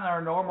off, not in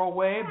our normal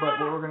way, but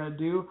what we're going to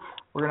do,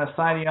 we're going to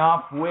sign you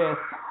off with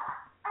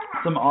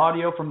some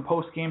audio from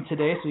post-game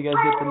today, so you guys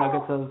get the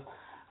nuggets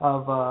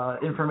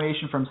of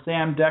information from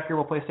Sam Decker.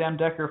 We'll play Sam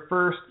Decker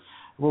first.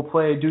 We'll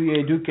play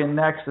Duye Dukin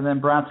next, and then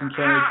Bronson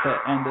Koenig to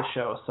end the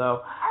show.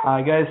 So,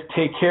 guys,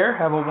 take care.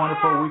 Have a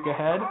wonderful week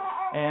ahead,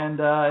 and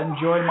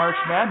enjoy March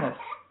Madness.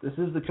 This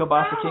is the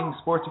Kielbasa King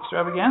Sports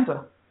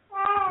Extravaganza.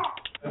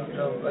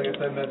 Like I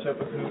said, match up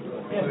with who they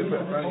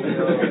put in front of you.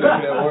 Looking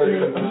at work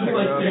and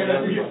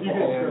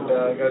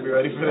got to be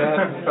ready for that.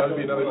 It'll probably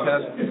be another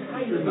test.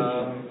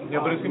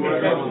 But it's going to be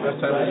great. It's the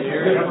best time of the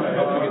year.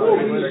 Hope we get the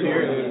big wins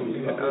here and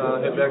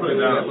head back to the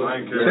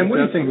Sam,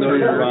 what do you think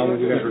turned around when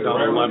you guys were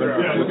down 11?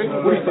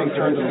 What do you think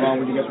turned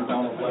around when you guys were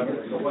down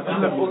 11?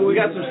 Well, we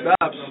got some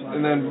stops.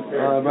 and then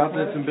Bronson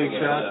hit some big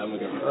shots. I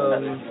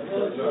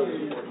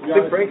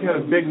think Frank had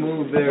a big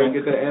move there,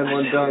 get that and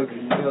one dunk.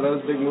 You know, that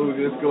was a big move,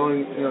 just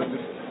going, you know,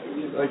 just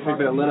like take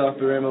that lid off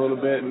the rim a little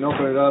bit and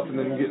open it up, and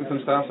then getting some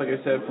stops, like I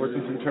said,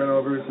 forcing some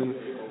turnovers, and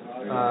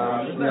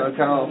you know, it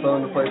kind of all fell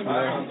into place from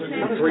there.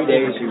 In 3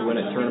 days, you win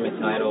a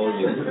tournament title.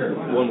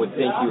 One would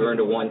think you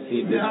earned a 1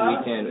 seed this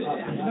weekend.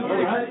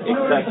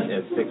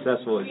 As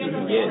successful as you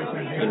can get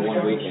in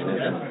 1 weekend,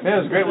 isn't it?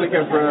 Yeah, it was a great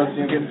weekend for us.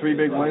 You know, getting 3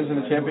 big wins in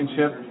the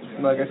championship.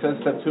 Like I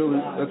said, that's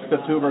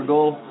step 2 of our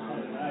goal.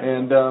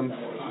 And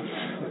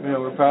you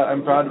know,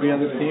 I'm proud to be on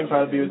this team,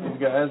 proud to be with these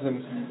guys,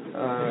 and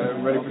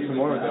I'm ready for some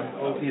more with them.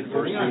 The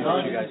adversity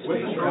that you guys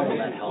face, how will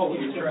that help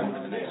you for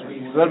the next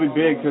week? So that'll be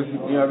big because,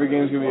 you know, every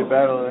game's going to be a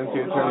battle in the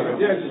NCAA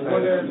Tournament.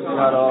 It's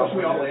not all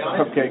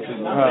cupcakes.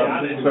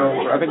 So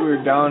I think we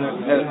were down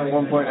at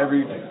one point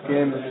every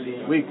game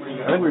this week.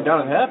 I think we were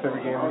down at half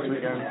every game this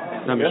weekend.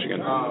 Not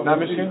Michigan. Not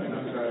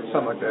Michigan?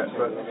 Something like that.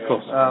 But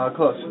close.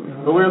 Close.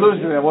 But we were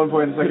losing at one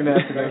point in the second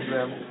half against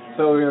them.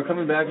 So, you know,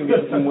 coming back and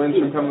getting some wins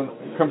come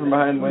from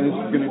behind wins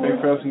is going to be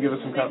big for us and give us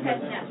some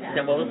confidence.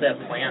 And what was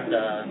that planned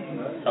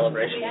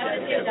celebration you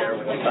guys had there?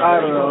 I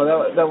don't know.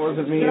 That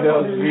wasn't me. That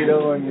was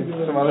Vito and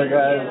some other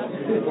guys.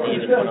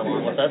 You just went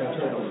along with us?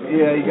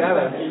 Yeah, you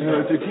gotta. You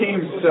know, it's your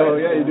team, so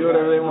yeah, you do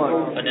whatever they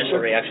want.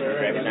 Initial reaction to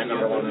grabbing that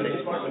number 1 seed?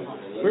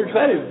 We're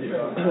excited.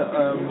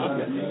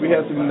 We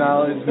had some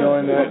knowledge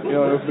knowing that, you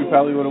know, if we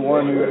probably would have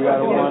won, we would have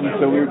got a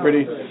 1. So we were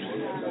pretty.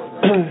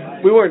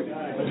 We weren't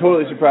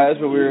totally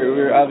surprised, but we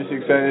were obviously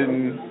excited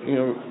and, you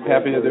know,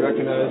 happy that they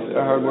recognized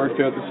our hard work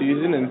throughout the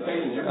season, and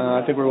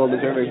I think we're well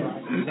deserving.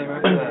 Sam,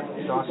 after that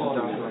Dawson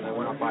dunk when they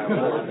went up by a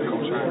hole, the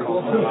coach trying to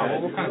call it out,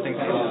 what kind of things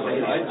did you say?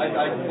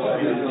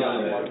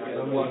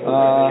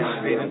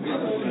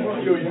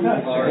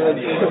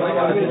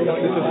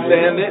 Just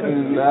stand it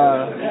and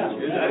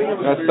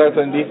start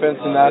on defense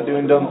and not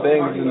doing dumb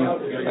things,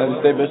 and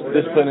stay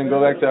disciplined and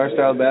go back to our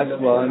style of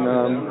basketball, and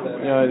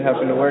you know, it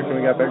happened to work and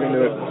we got back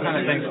into it. What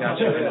kind of things got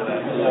you into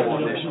that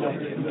hole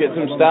initially? Get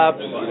some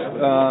stops,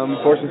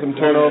 forcing some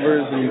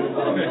turnovers, and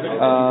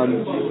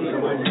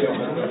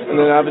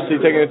then obviously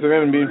taking it to the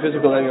rim and being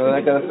physical. You know,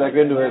 that got us back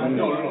into it. And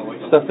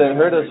stuff that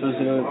hurt us was,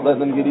 you know,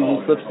 letting them get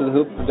easy slips to the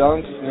hoop, the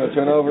dunks, you know,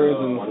 turnovers,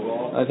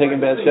 and taking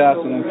bad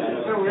shots. And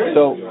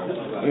so,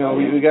 you know,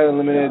 we got to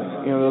eliminate,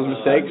 you know, those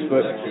mistakes.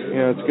 But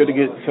you know, it's good to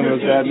get some of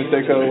those bad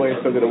mistakes out of the way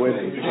and still get a win.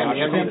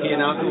 MVP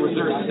announcement, was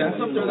there a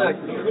sense up there that?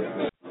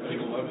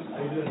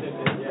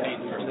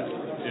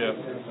 Yeah.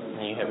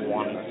 And you hit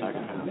 1 in the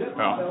second half.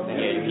 Oh. And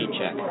you had your heat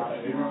check.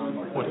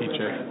 What heat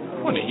check?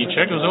 What a heat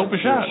check? It was an open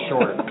shot.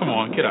 Short. Come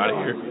on, get out of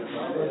here.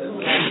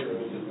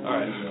 All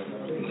right.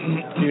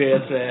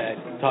 Yesterday,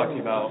 I talked to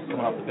you about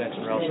coming off the bench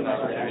and relishing the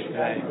opportunity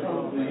today.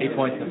 8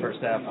 points in the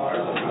first half.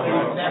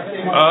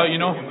 You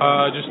know,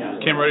 just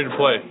came ready to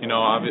play. You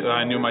know,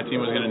 I knew my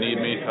team was going to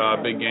need me.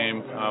 Big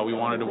game. We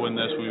wanted to win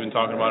this. We've been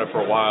talking about it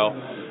for a while,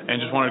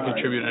 and just wanted to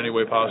contribute in any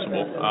way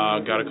possible.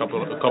 Got a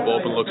couple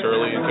open looks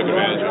early and took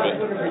advantage of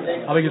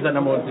it. How big is that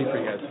number 1 seed for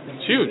you guys?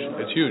 It's huge.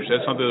 It's huge.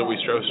 That's something that we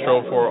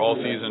strove for all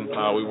season.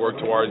 We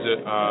worked towards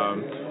it.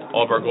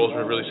 All of our goals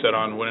were really set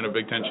on winning a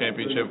Big Ten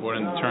championship,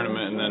 winning the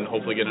tournament, and then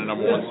hopefully getting a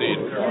number 1 seed.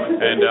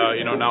 And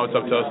you know, now it's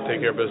up to us to take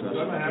care of business.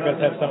 You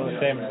guys have some of the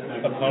same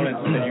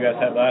opponents that you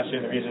guys had last year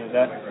in the region. Is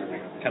that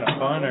kind of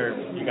fun, or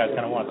you guys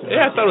kind of want to?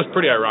 Yeah, I thought it was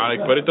pretty ironic,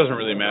 but it doesn't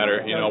really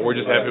matter. You know, we're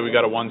just happy we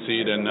got a 1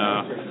 seed, and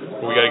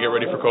we got to get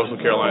ready for Coastal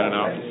Carolina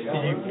now.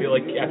 Do you feel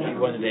like after you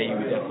won today, you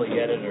would definitely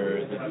get it, or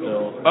is it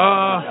still?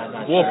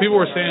 Well, people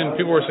were saying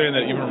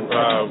that even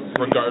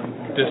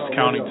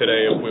discounting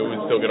today, we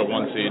would still get a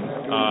 1 seed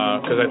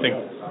because I think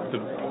the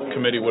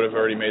committee would have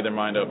already made their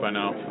mind up by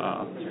now.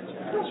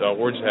 So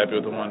we're just happy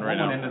with the 1 right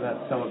now. Into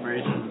that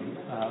celebration,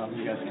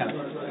 you guys kind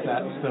of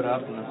stood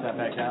up and then sat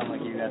back down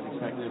like you guys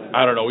expected.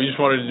 I don't know. We just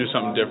wanted to do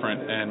something different,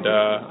 and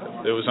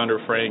it was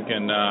under Frank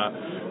and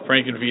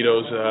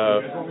Vito's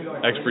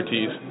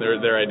expertise,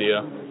 their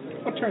idea.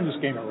 What turned this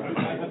game around?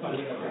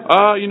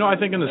 You know, I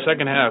think in the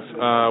second half,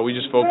 we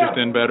just focused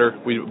in better.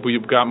 We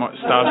got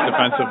stops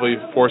defensively,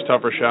 forced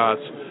tougher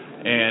shots,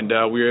 and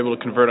we were able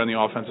to convert on the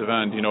offensive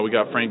end. You know, we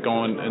got Frank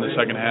going in the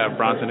second half.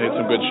 Bronson hit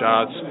some good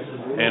shots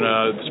and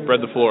spread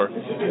the floor.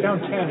 You're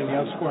down 10 and you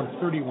outscore them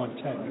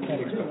 31-10. You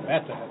can't expect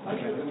that to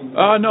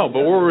happen. No,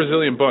 but we're a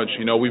resilient bunch.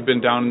 You know, we've been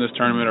down in this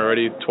tournament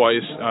already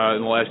twice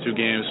in the last 2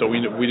 games, so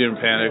we didn't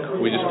panic.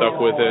 We just stuck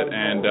with it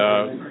and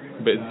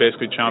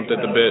basically chomped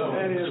at the bit,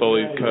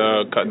 slowly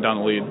cutting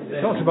down the lead.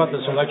 Tell us about the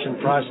selection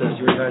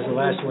process. You guys, the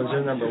last one's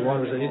in number 1.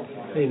 Was there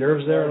any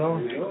nerves there at all?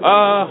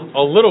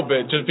 A little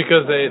bit, just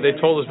because they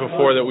told us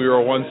before that we were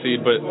a 1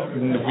 seed, but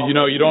you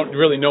know, you don't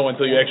really know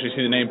until you actually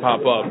see the name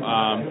pop up.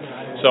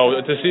 So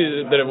to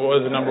see that it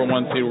was a number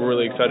 1 seed, we're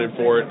really excited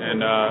for it, and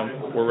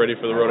we're ready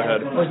for the road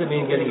ahead. What does it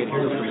mean getting it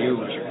here for you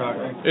in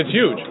Chicago? It's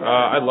huge.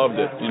 I loved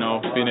it. You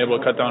know, being able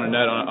to cut down a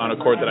net on a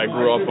court that I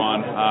grew up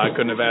on. I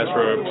couldn't have asked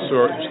for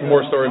a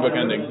more storybook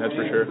ending, that's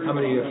for sure. How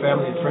many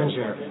family and friends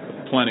here?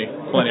 Plenty.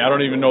 I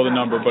don't even know the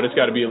number, but it's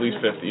got to be at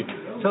least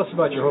 50. Tell us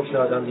about your hopes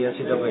now on the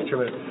NCAA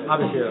tournament.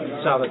 Obviously,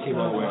 a solid team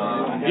all the way.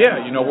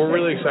 Yeah, we're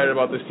really excited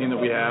about this team that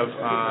we have.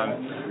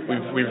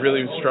 We've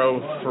really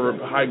strove for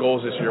high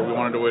goals this year. We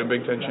wanted to win a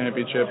Big Ten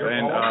championship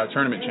and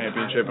tournament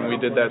championship, and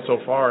we did that so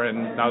far.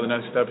 And now the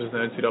next step is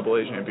the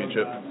NCAA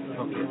championship.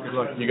 Okay, good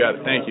luck. You got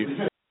it. Thank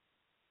you.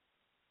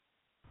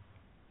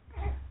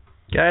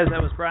 Guys,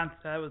 that was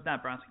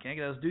not Bronson Koenig.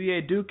 That was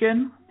Douye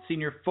Dukin,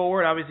 senior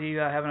forward, obviously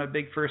having a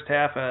big first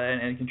half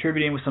and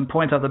contributing with some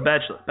points off the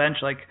bench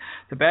like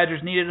the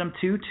Badgers needed him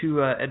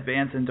to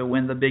advance and to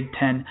win the Big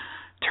Ten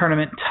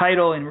tournament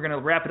title. And we're going to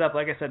wrap it up.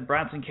 Like I said,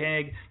 Bronson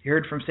Koenig, you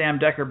heard from Sam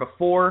Decker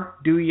before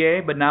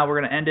Douye, but now we're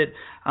going to end it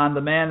on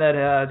the man that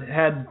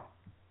had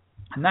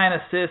 9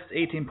 assists,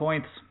 18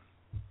 points.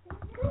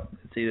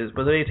 Let's see,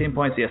 was it 18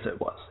 points? Yes, it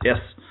was.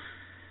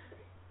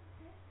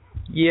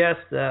 Yes,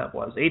 that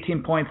was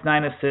 18 points,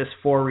 9 assists,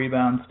 4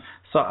 rebounds.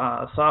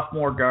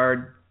 Sophomore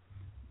guard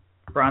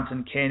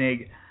Bronson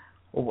Koenig.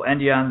 We'll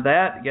end you on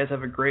that. You guys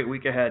have a great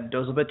week ahead.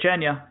 Do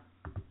zobaczenia.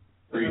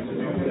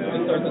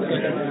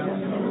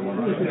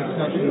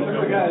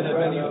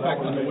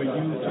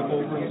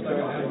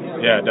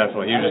 Yeah,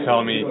 definitely. He was just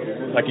telling me,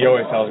 like he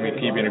always tells me,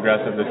 keep being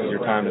aggressive. This is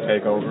your time to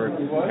take over.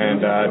 And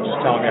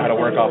just telling me how to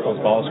work off those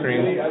ball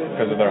screens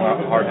because of their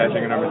hard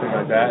hedging and everything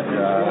like that.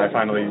 And I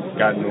finally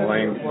got in the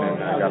lane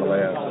and I got a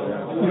layup. So, yeah.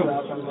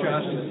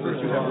 Josh,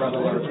 first you have rather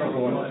large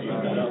everyone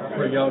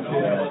for a young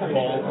kid,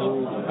 ball.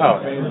 Oh,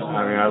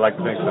 I mean, I like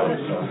to think so.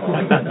 It's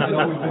always been that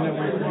way for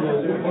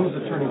you. What was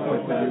the turning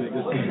point for you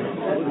this season?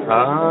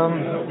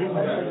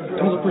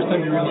 When was the first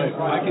time you realized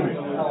I can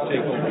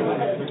take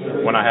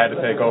over? When I had to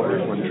take over,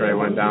 when Trey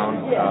went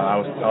down, I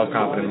was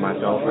confident in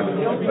myself.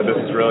 But this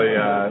is really,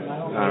 I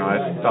don't know, I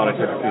thought I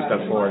took a few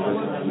steps forward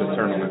this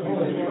tournament.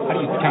 How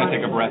do you kind of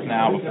take a breath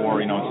now before,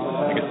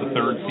 I guess the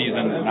third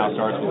season now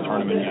starts with the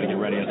tournament, you got to get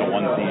ready as a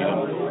 1 seed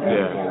and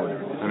move forward?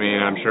 I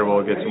mean, I'm sure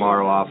we'll get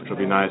tomorrow off, which will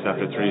be nice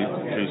after three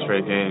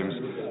straight games.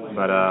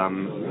 But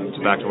it's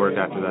back to work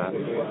after that.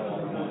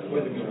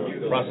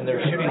 Bronson, they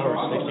were shooting over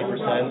 60%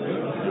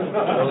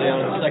 early on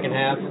in the second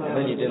half, and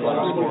then you didn't let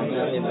them score in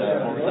the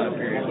overtime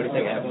period. What do you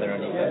think happened there on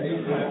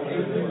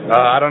defense?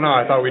 I don't know.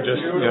 I thought we just,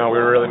 we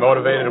were really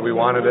motivated. We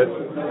wanted it,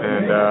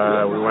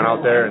 and we went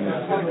out there and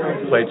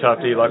played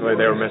tough D. Luckily,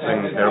 they were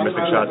missing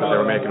shots that they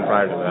were making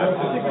prior to that.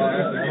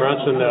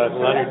 Bronson, a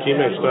lot of your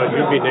teammates thought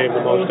you'd be named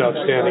the most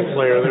outstanding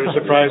player. They were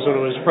surprised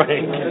when it was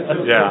Frank.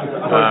 Yeah.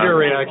 What was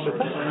your reaction?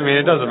 I mean,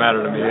 it doesn't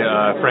matter to me.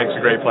 Frank's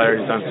a great player.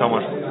 He's done so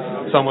much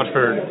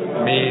for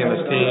me and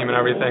this team and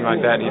everything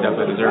like that, and he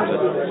definitely deserves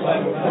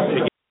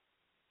it.